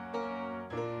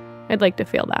 I'd like to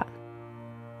feel that.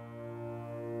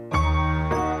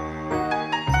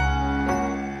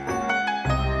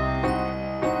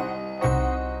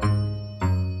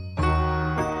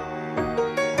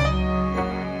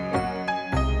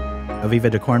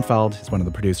 Aviva de Kornfeld is one of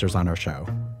the producers on our show.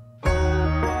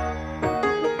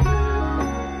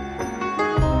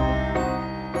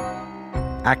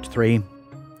 Act 3,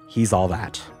 he's all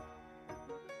that.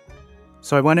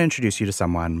 So I want to introduce you to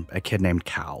someone, a kid named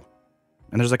Cal.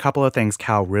 And there's a couple of things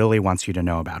Cal really wants you to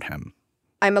know about him.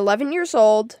 I'm 11 years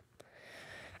old.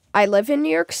 I live in New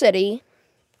York City.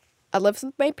 I live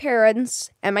with my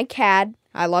parents and my cat.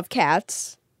 I love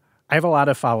cats. I have a lot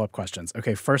of follow-up questions.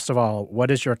 Okay, first of all,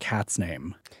 what is your cat's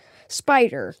name?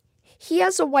 Spider. He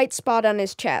has a white spot on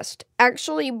his chest.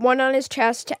 Actually, one on his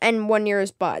chest and one near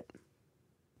his butt.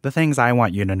 The things I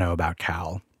want you to know about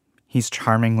Cal. He's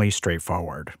charmingly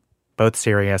straightforward, both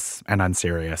serious and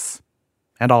unserious.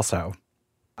 And also,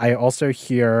 I also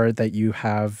hear that you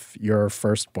have your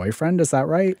first boyfriend, is that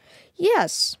right?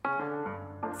 Yes.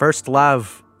 First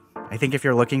love. I think if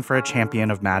you're looking for a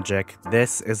champion of magic,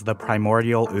 this is the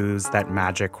primordial ooze that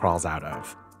magic crawls out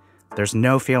of. There's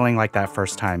no feeling like that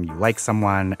first time you like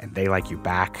someone and they like you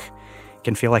back. It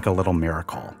can feel like a little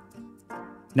miracle.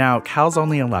 Now, Cal's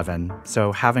only 11,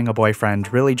 so having a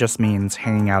boyfriend really just means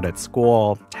hanging out at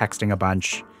school, texting a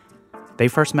bunch. They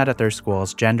first met at their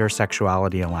school's Gender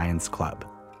Sexuality Alliance Club.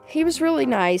 He was really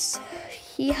nice.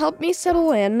 He helped me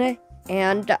settle in,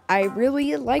 and I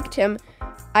really liked him.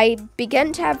 I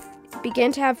began to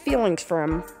have feelings for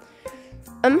him.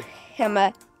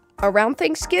 Around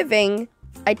Thanksgiving,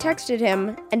 I texted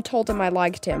him and told him I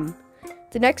liked him.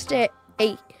 The next day,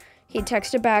 he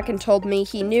texted back and told me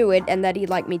he knew it and that he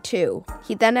liked me too.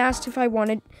 He then asked if I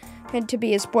wanted to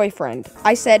be his boyfriend.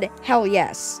 I said, hell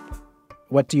yes.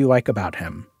 What do you like about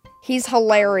him? He's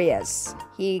hilarious.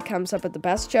 He comes up with the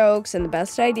best jokes and the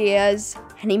best ideas,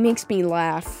 and he makes me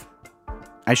laugh.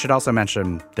 I should also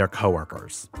mention they're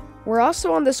coworkers. We're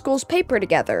also on the school's paper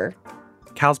together.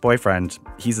 Cal's boyfriend,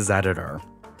 he's his editor.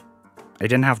 I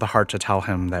didn't have the heart to tell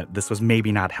him that this was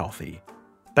maybe not healthy.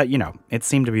 But, it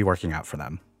seemed to be working out for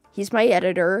them. He's my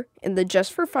editor in the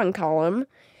Just for Fun column.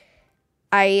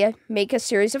 I make a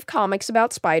series of comics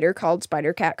about Spider called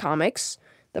Spider Cat Comics.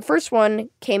 The first one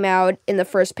came out in the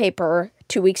first paper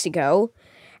 2 weeks ago,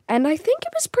 and I think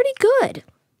it was pretty good.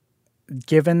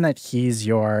 Given that he's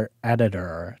your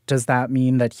editor, does that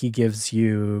mean that he gives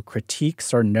you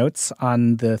critiques or notes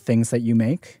on the things that you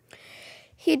make?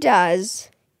 He does.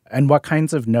 And what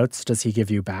kinds of notes does he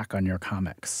give you back on your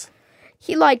comics?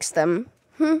 He likes them.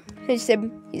 He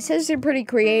says they're pretty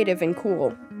creative and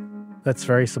cool. That's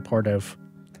very supportive.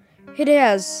 It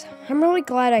is. I'm really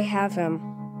glad I have him.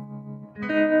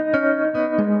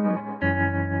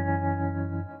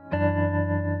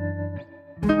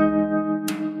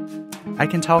 I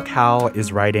can tell Cal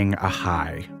is riding a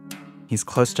high. He's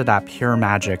close to that pure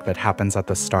magic that happens at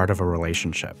the start of a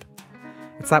relationship.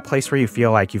 It's that place where you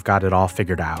feel like you've got it all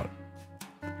figured out.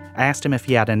 I asked him if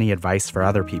he had any advice for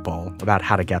other people about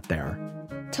how to get there.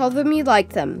 Tell them you like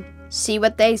them. See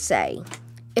what they say.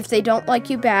 If they don't like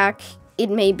you back,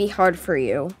 it may be hard for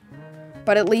you.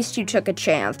 But at least you took a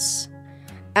chance.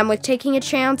 And with taking a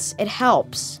chance, it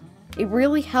helps. It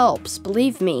really helps,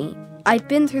 believe me. I've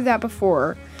been through that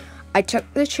before. I took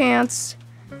the chance,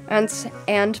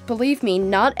 and believe me,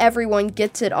 not everyone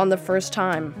gets it on the first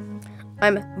time.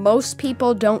 Most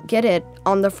people don't get it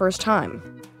on the first time.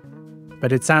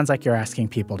 But it sounds like you're asking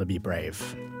people to be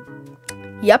brave.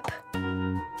 Yep.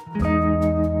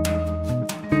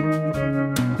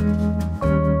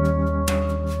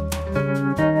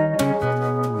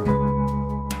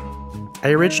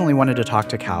 I originally wanted to talk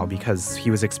to Cal because he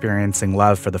was experiencing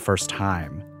love for the first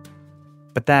time.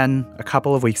 But then, a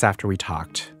couple of weeks after we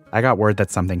talked, I got word that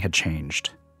something had changed.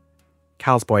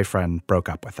 Cal's boyfriend broke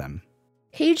up with him.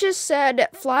 He just said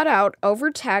flat out over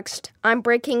text, "I'm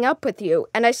breaking up with you."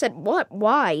 And I said, "What?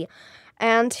 Why?"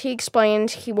 And he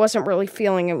explained he wasn't really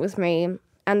feeling it with me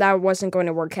and that wasn't going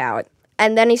to work out.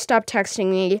 And then he stopped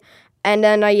texting me, and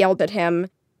then I yelled at him.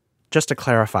 Just to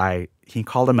clarify, he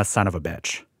called him a son of a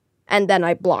bitch. And then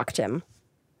I blocked him.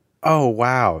 Oh,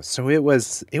 wow. So it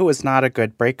was not a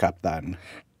good breakup then.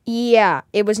 Yeah,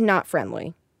 it was not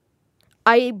friendly.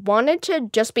 I wanted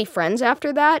to just be friends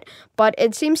after that, but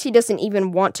it seems he doesn't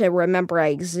even want to remember I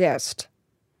exist.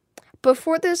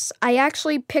 Before this, I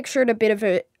actually pictured a bit of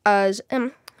a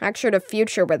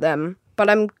future with him, but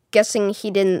I'm guessing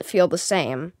he didn't feel the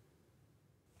same.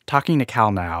 Talking to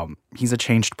Cal now, he's a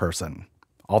changed person.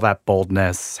 All that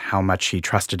boldness, how much he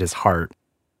trusted his heart.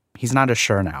 He's not as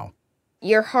sure now.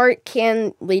 Your heart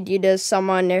can lead you to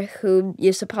someone who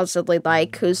you supposedly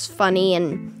like, who's funny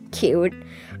and cute,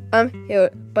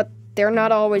 but they're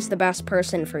not always the best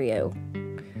person for you.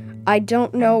 I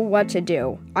don't know what to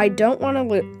do. I don't want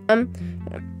to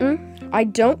I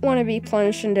don't want to be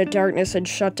plunged into darkness and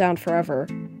shut down forever.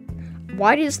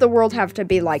 Why does the world have to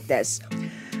be like this?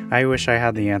 I wish I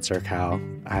had the answer, Cal.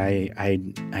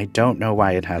 I don't know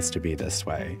why it has to be this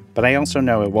way, but I also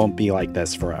know it won't be like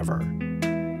this forever.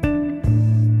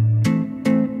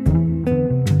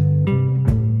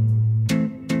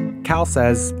 Cal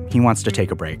says he wants to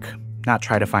take a break, not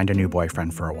try to find a new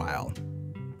boyfriend for a while.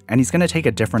 And he's going to take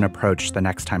a different approach the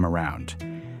next time around.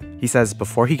 He says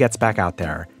before he gets back out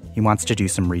there, he wants to do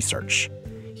some research.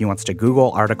 He wants to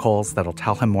Google articles that'll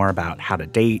tell him more about how to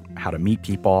date, how to meet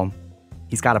people.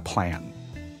 He's got a plan.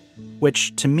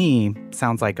 Which, to me,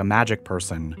 sounds like a magic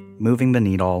person moving the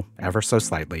needle ever so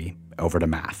slightly over to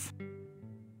math.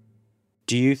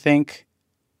 Do you think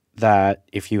that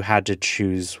if you had to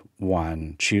choose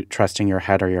one, trusting your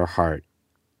head or your heart,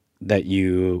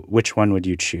 which one would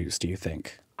you choose, do you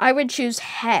think? I would choose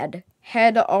head.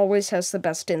 Head always has the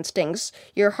best instincts.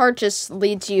 Your heart just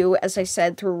leads you, as I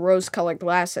said, through rose-colored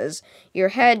glasses. Your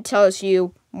head tells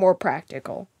you more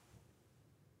practical.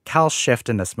 Cal's shift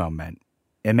in this moment,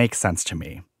 it makes sense to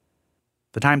me.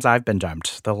 The times I've been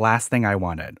dumped, the last thing I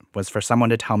wanted was for someone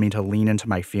to tell me to lean into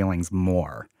my feelings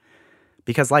more.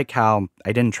 Because like Cal,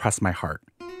 I didn't trust my heart.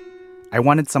 I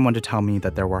wanted someone to tell me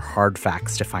that there were hard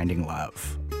facts to finding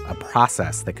love, a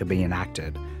process that could be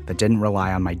enacted that didn't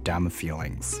rely on my dumb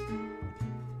feelings.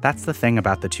 That's the thing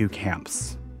about the two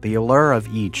camps. The allure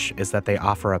of each is that they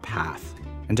offer a path,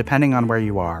 and depending on where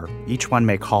you are, each one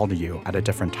may call to you at a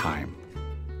different time.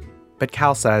 But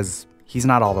Cal says he's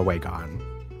not all the way gone.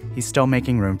 He's still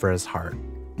making room for his heart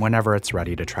whenever it's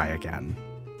ready to try again.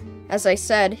 As I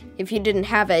said, if you didn't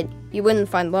have it, you wouldn't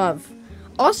find love.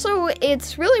 Also,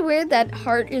 it's really weird that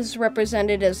heart is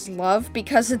represented as love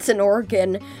because it's an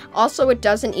organ. Also,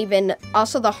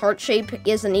 the heart shape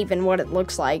isn't even what it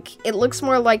looks like. It looks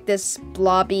more like this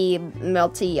blobby,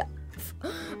 melty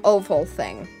oval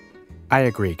thing. I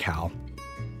agree, Cal.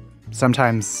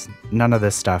 Sometimes none of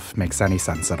this stuff makes any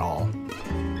sense at all.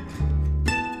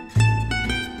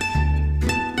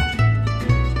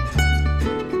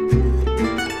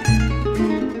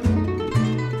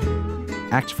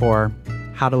 Act 4,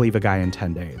 How to Leave a Guy in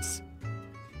 10 Days.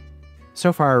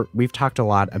 So far, we've talked a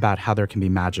lot about how there can be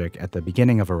magic at the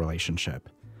beginning of a relationship.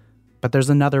 But there's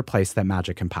another place that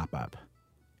magic can pop up.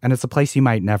 And it's a place you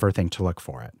might never think to look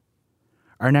for it.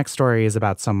 Our next story is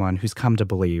about someone who's come to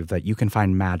believe that you can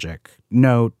find magic,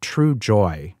 no, true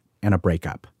joy, in a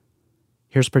breakup.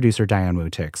 Here's producer Diane Wu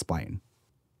to explain.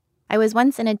 I was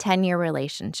once in a 10-year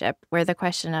relationship where the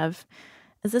question of,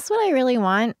 is this what I really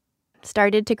want,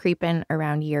 started to creep in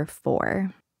around year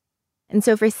 4. And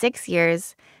so for 6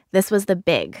 years, this was the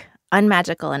big,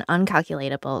 unmagical, and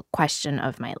uncalculatable question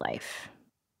of my life.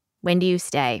 When do you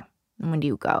stay? And when do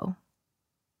you go?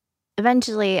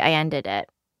 Eventually, I ended it.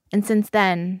 And since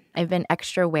then, I've been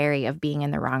extra wary of being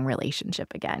in the wrong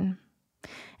relationship again.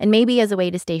 And maybe as a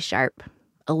way to stay sharp,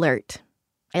 alert,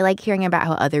 I like hearing about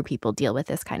how other people deal with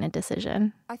this kind of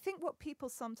decision. I think what people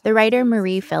sometimes the writer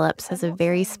Marie Phillips has a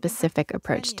very specific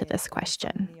approach to this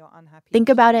question. Think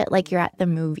about it like you're at the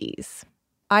movies.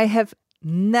 I have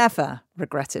never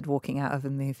regretted walking out of a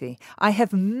movie. I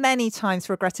have many times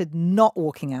regretted not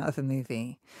walking out of a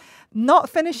movie. Not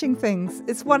finishing things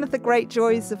is one of the great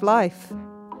joys of life.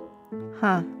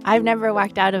 Huh. I've never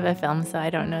walked out of a film, so I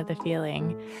don't know the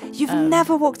feeling. You've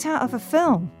never walked out of a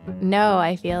film? No,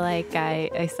 I feel like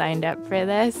I signed up for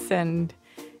this, and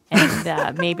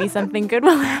maybe something good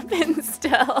will happen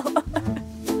still.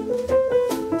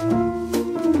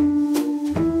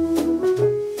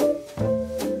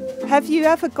 Have you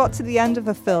ever got to the end of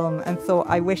a film and thought,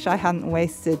 I wish I hadn't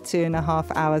wasted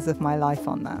 2.5 hours of my life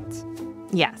on that?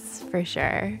 Yes, for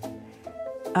sure.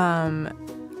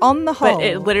 On the whole... But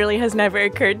it literally has never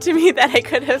occurred to me that I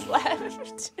could have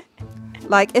left.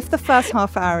 Like, if the first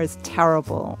half hour is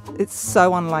terrible, it's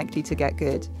so unlikely to get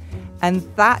good. And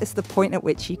that is the point at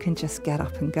which you can just get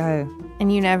up and go.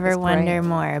 And you never wonder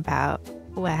more about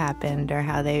what happened or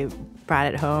how they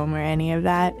brought it home or any of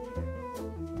that?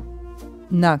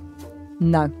 No.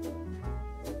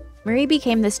 Marie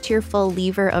became this cheerful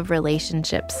leaver of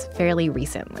relationships fairly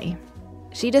recently.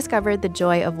 She discovered the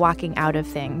joy of walking out of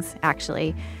things,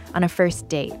 actually, on a first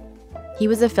date. He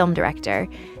was a film director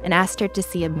and asked her to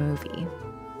see a movie.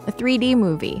 A 3D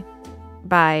movie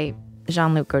by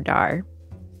Jean-Luc Godard.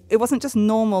 It wasn't just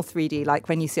normal 3D, like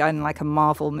when you see it in like a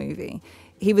Marvel movie.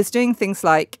 He was doing things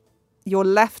like your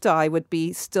left eye would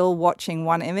be still watching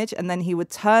one image, and then he would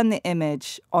turn the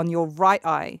image on your right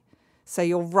eye. So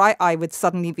your right eye would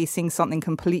suddenly be seeing something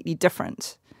completely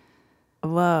different.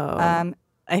 Whoa.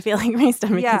 I feel like my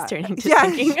stomach is turning to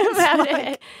thinking about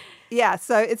it. Yeah,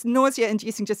 so it's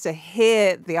nausea-inducing just to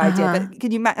hear the idea. But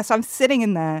can you imagine? So I'm sitting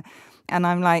in there and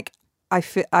I'm like, I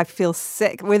feel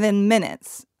sick within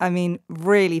minutes. I mean,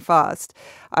 really fast.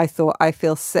 I thought, I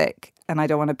feel sick and I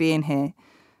don't want to be in here.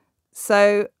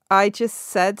 So I just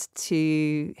said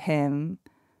to him,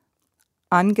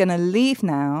 I'm going to leave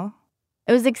now.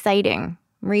 It was exciting.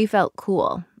 Marie felt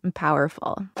cool and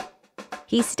powerful.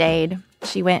 He stayed.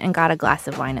 She went and got a glass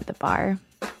of wine at the bar.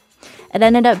 It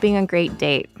ended up being a great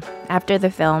date. After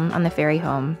the film, on the ferry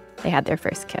home, they had their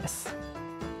first kiss.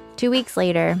 2 weeks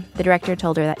later, the director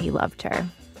told her that he loved her.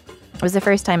 It was the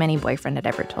first time any boyfriend had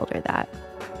ever told her that.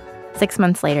 6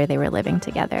 months later, they were living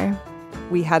together.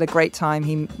 We had a great time.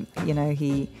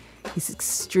 He's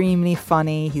extremely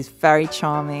funny. He's very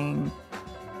charming.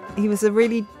 He was a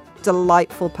really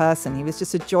delightful person. He was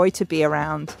just a joy to be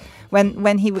around.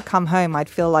 When he would come home, I'd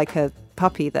feel like a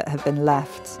puppy that had been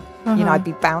left. I'd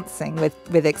be bouncing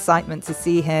with excitement to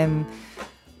see him.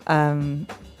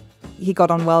 He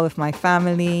got on well with my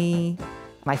family.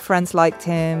 My friends liked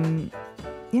him.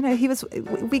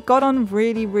 We got on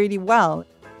really, really well.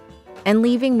 And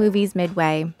leaving movies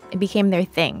midway, it became their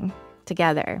thing,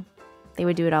 together. They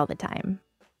would do it all the time.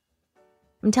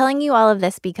 I'm telling you all of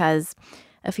this because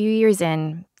a few years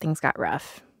in, things got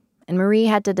rough, and Marie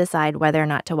had to decide whether or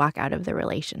not to walk out of the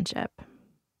relationship.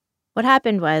 What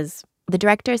happened was, the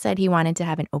director said he wanted to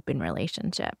have an open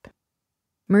relationship.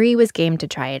 Marie was game to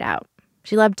try it out.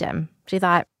 She loved him. She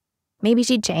thought maybe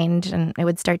she'd change and it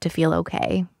would start to feel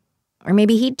okay. Or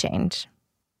maybe he'd change.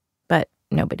 But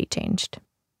nobody changed.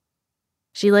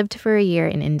 She lived for a year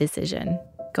in indecision,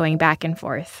 going back and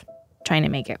forth, trying to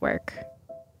make it work.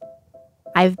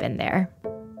 I've been there.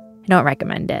 I don't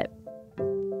recommend it.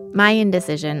 My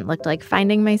indecision looked like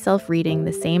finding myself reading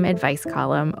the same advice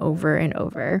column over and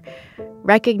over,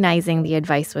 recognizing the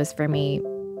advice was for me,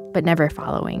 but never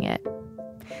following it.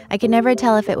 I could never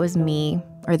tell if it was me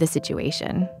or the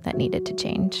situation that needed to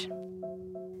change.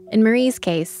 In Marie's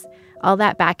case, all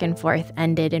that back and forth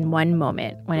ended in one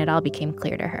moment when it all became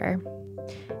clear to her.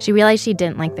 She realized she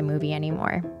didn't like the movie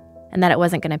anymore, and that it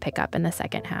wasn't going to pick up in the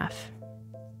second half.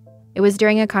 It was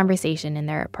during a conversation in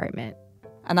their apartment.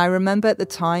 And I remember at the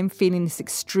time feeling this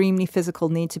extremely physical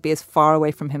need to be as far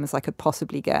away from him as I could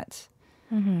possibly get.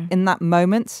 Mm-hmm. In that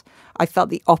moment, I felt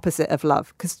the opposite of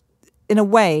love. Because in a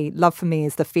way, love for me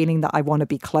is the feeling that I want to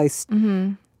be close.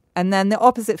 Mm-hmm. And then the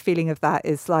opposite feeling of that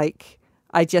is like,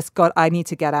 I need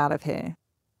to get out of here.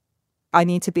 I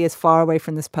need to be as far away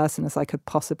from this person as I could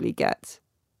possibly get.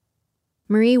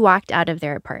 Marie walked out of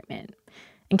their apartment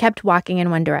and kept walking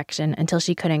in one direction until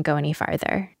she couldn't go any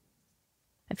farther.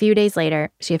 A few days later,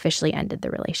 she officially ended the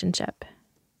relationship.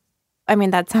 I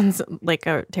mean, that sounds like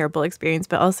a terrible experience,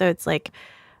 but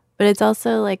it's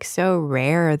also like so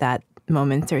rare that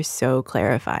moments are so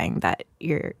clarifying that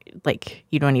you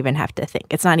don't even have to think.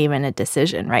 It's not even a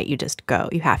decision, right? You just go.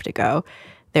 You have to go.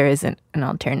 There isn't an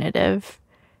alternative.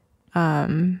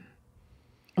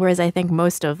 Whereas I think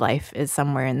most of life is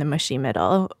somewhere in the mushy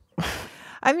middle.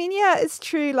 I mean, yeah, it's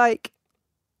true. Like,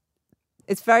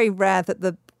 it's very rare that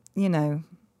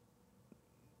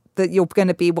that you're going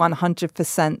to be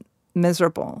 100%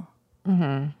 miserable.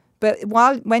 Mm-hmm. But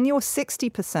when you're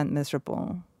 60%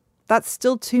 miserable, that's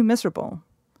still too miserable.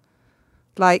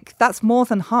 Like, that's more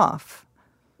than half.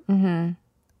 Mm-hmm.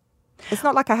 It's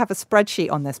not like I have a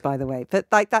spreadsheet on this, by the way, but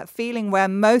like that feeling where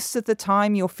most of the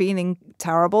time you're feeling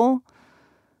terrible,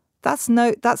 that's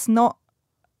not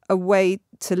a way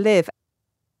to live.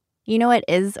 You know what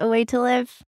is a way to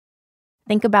live?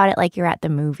 Think about it like you're at the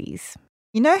movies.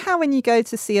 You know how when you go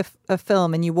to see a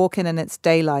film and you walk in and it's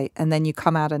daylight and then you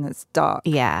come out and it's dark?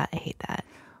 Yeah, I hate that.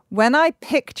 When I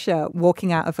picture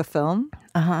walking out of a film,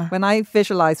 when I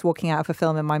visualize walking out of a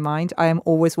film in my mind, I am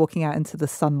always walking out into the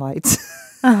sunlight.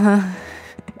 I'm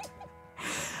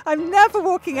never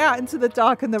walking out into the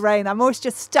dark and the rain. I'm always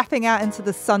just stepping out into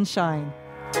the sunshine.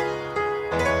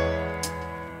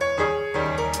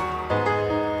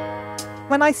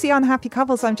 When I see unhappy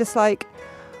couples, I'm just like,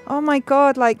 oh my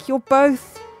God, like you're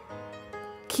both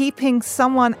keeping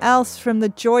someone else from the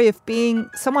joy of being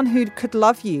someone who could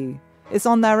love you is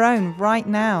on their own right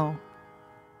now.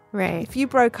 Right. If you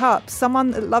broke up,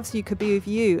 someone that loves you could be with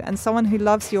you, and someone who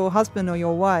loves your husband or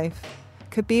your wife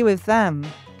could be with them.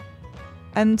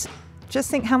 And just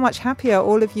think how much happier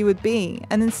all of you would be.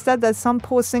 And instead there's some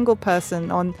poor single person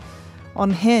on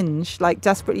Hinge, like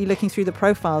desperately looking through the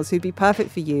profiles who'd be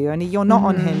perfect for you, and you're not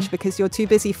on Hinge because you're too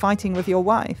busy fighting with your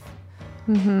wife.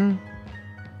 Mm-hmm.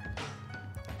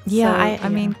 Yeah, so, I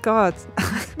mean, God,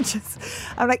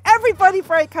 I'm like, everybody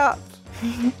break up.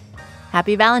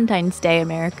 Happy Valentine's Day,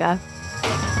 America.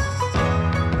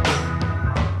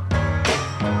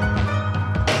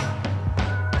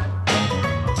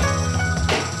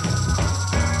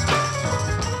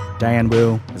 Diane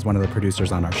Wu is one of the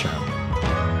producers on our show.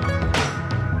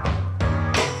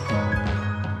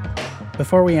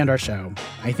 Before we end our show,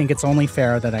 I think it's only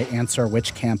fair that I answer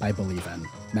which camp I believe in,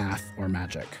 math or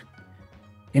magic.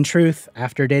 In truth,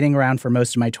 after dating around for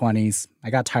most of my 20s,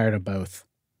 I got tired of both.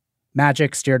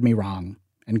 Magic steered me wrong,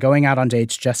 and going out on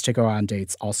dates just to go on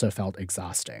dates also felt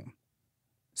exhausting.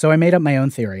 So I made up my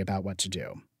own theory about what to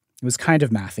do. It was kind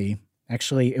of mathy.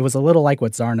 Actually, it was a little like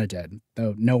what Zarna did,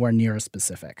 though nowhere near as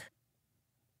specific.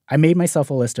 I made myself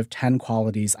a list of 10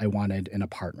 qualities I wanted in a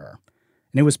partner,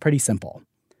 and it was pretty simple.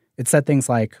 It said things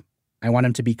like, I want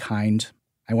him to be kind.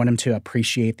 I want him to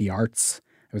appreciate the arts.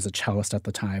 I was a cellist at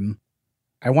the time.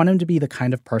 I want him to be the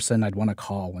kind of person I'd want to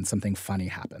call when something funny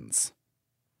happens.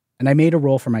 And I made a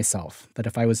rule for myself that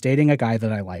if I was dating a guy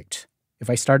that I liked, if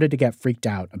I started to get freaked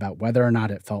out about whether or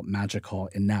not it felt magical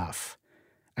enough,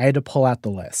 I had to pull out the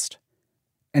list.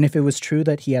 And if it was true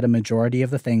that he had a majority of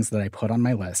the things that I put on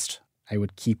my list, I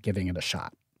would keep giving it a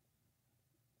shot.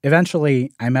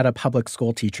 Eventually, I met a public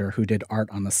school teacher who did art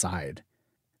on the side.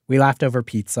 We laughed over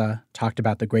pizza, talked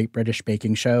about the Great British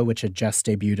Baking Show, which had just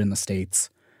debuted in the States.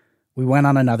 We went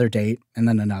on another date, and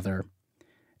then another.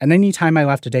 And any time I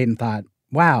left a date and thought,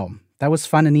 wow, that was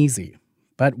fun and easy.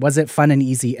 But was it fun and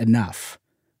easy enough?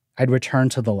 I'd return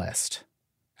to the list.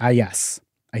 Yes,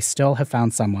 I still have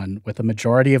found someone with the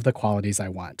majority of the qualities I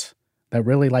want, that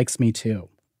really likes me too.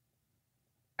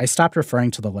 I stopped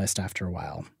referring to the list after a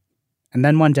while. And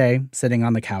then one day, sitting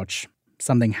on the couch,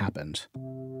 something happened.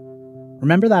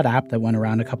 Remember that app that went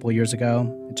around a couple of years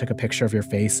ago? It took a picture of your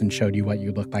face and showed you what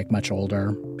you looked like much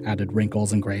older, added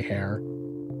wrinkles and gray hair.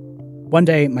 One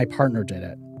day, my partner did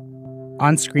it.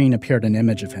 On screen appeared an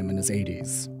image of him in his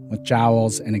 80s, with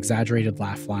jowls and exaggerated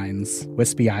laugh lines,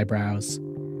 wispy eyebrows,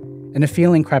 and a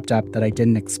feeling crept up that I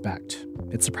didn't expect.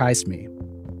 It surprised me.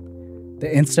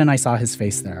 The instant I saw his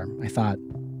face there, I thought,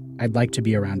 I'd like to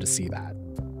be around to see that.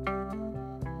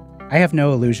 I have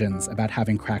no illusions about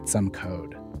having cracked some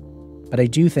code. But I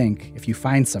do think if you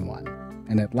find someone,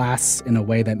 and it lasts in a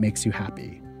way that makes you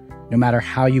happy, no matter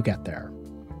how you get there,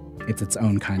 it's its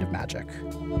own kind of magic.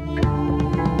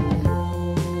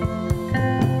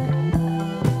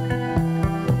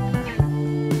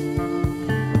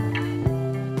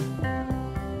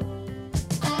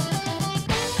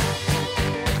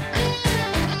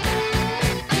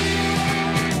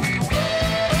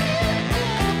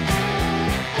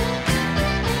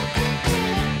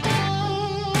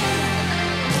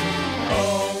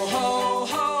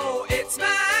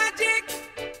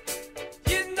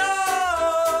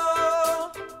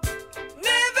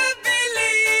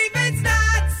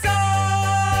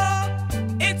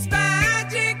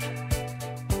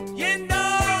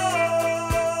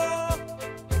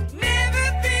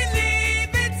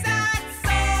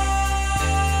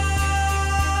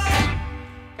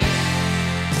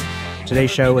 Today's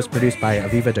show was produced by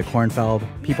Aviva de Kornfeld.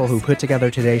 People who put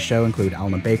together today's show include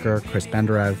Alma Baker, Chris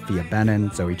Benderev, Thea Benin,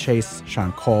 Zoe Chase,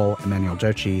 Sean Cole, Emmanuel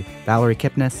Dochi, Valerie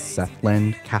Kipnis, Seth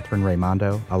Lind, Catherine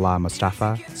Raimondo, Allah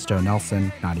Mustafa, Stowe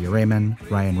Nelson, Nadia Raymond,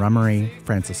 Ryan Rummery,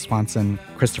 Francis Swanson,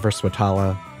 Christopher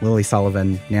Swatala, Lily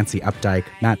Sullivan, Nancy Updike,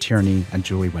 Matt Tierney, and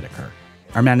Julie Whitaker.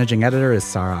 Our managing editor is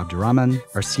Sarah Abdurrahman.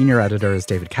 Our senior editor is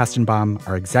David Kastenbaum.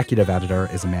 Our executive editor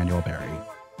is Emmanuel Berry.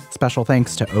 Special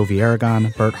thanks to Ovi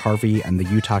Aragon, Bert Harvey, and the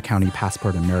Utah County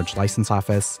Passport and Marriage License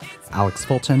Office, Alex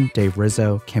Fulton, Dave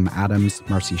Rizzo, Kim Adams,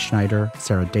 Marcy Schneider,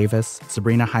 Sarah Davis,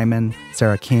 Sabrina Hyman,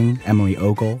 Sarah King, Emily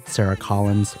Ogle, Sarah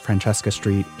Collins, Francesca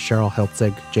Street, Cheryl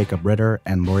Hiltzig, Jacob Ritter,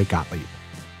 and Lori Gottlieb.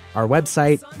 Our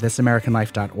website,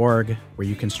 thisamericanlife.org, where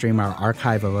you can stream our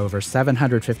archive of over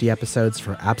 750 episodes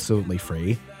for absolutely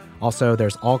free. Also,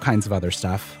 there's all kinds of other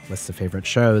stuff, lists of favorite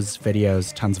shows,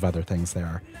 videos, tons of other things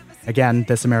there. Again,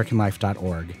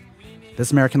 thisamericanlife.org.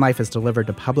 This American Life is delivered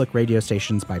to public radio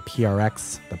stations by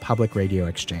PRX, the Public Radio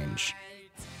Exchange.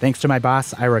 Thanks to my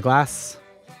boss, Ira Glass.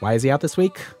 Why is he out this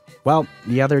week? Well,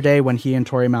 the other day when he and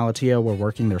Tori Malatia were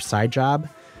working their side job,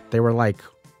 they were like,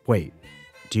 wait,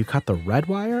 do you cut the red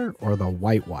wire or the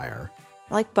white wire?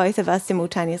 Like both of us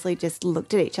simultaneously just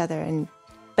looked at each other and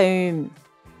boom.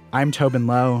 I'm Tobin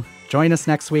Lowe. Join us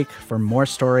next week for more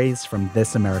stories from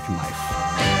This American Life.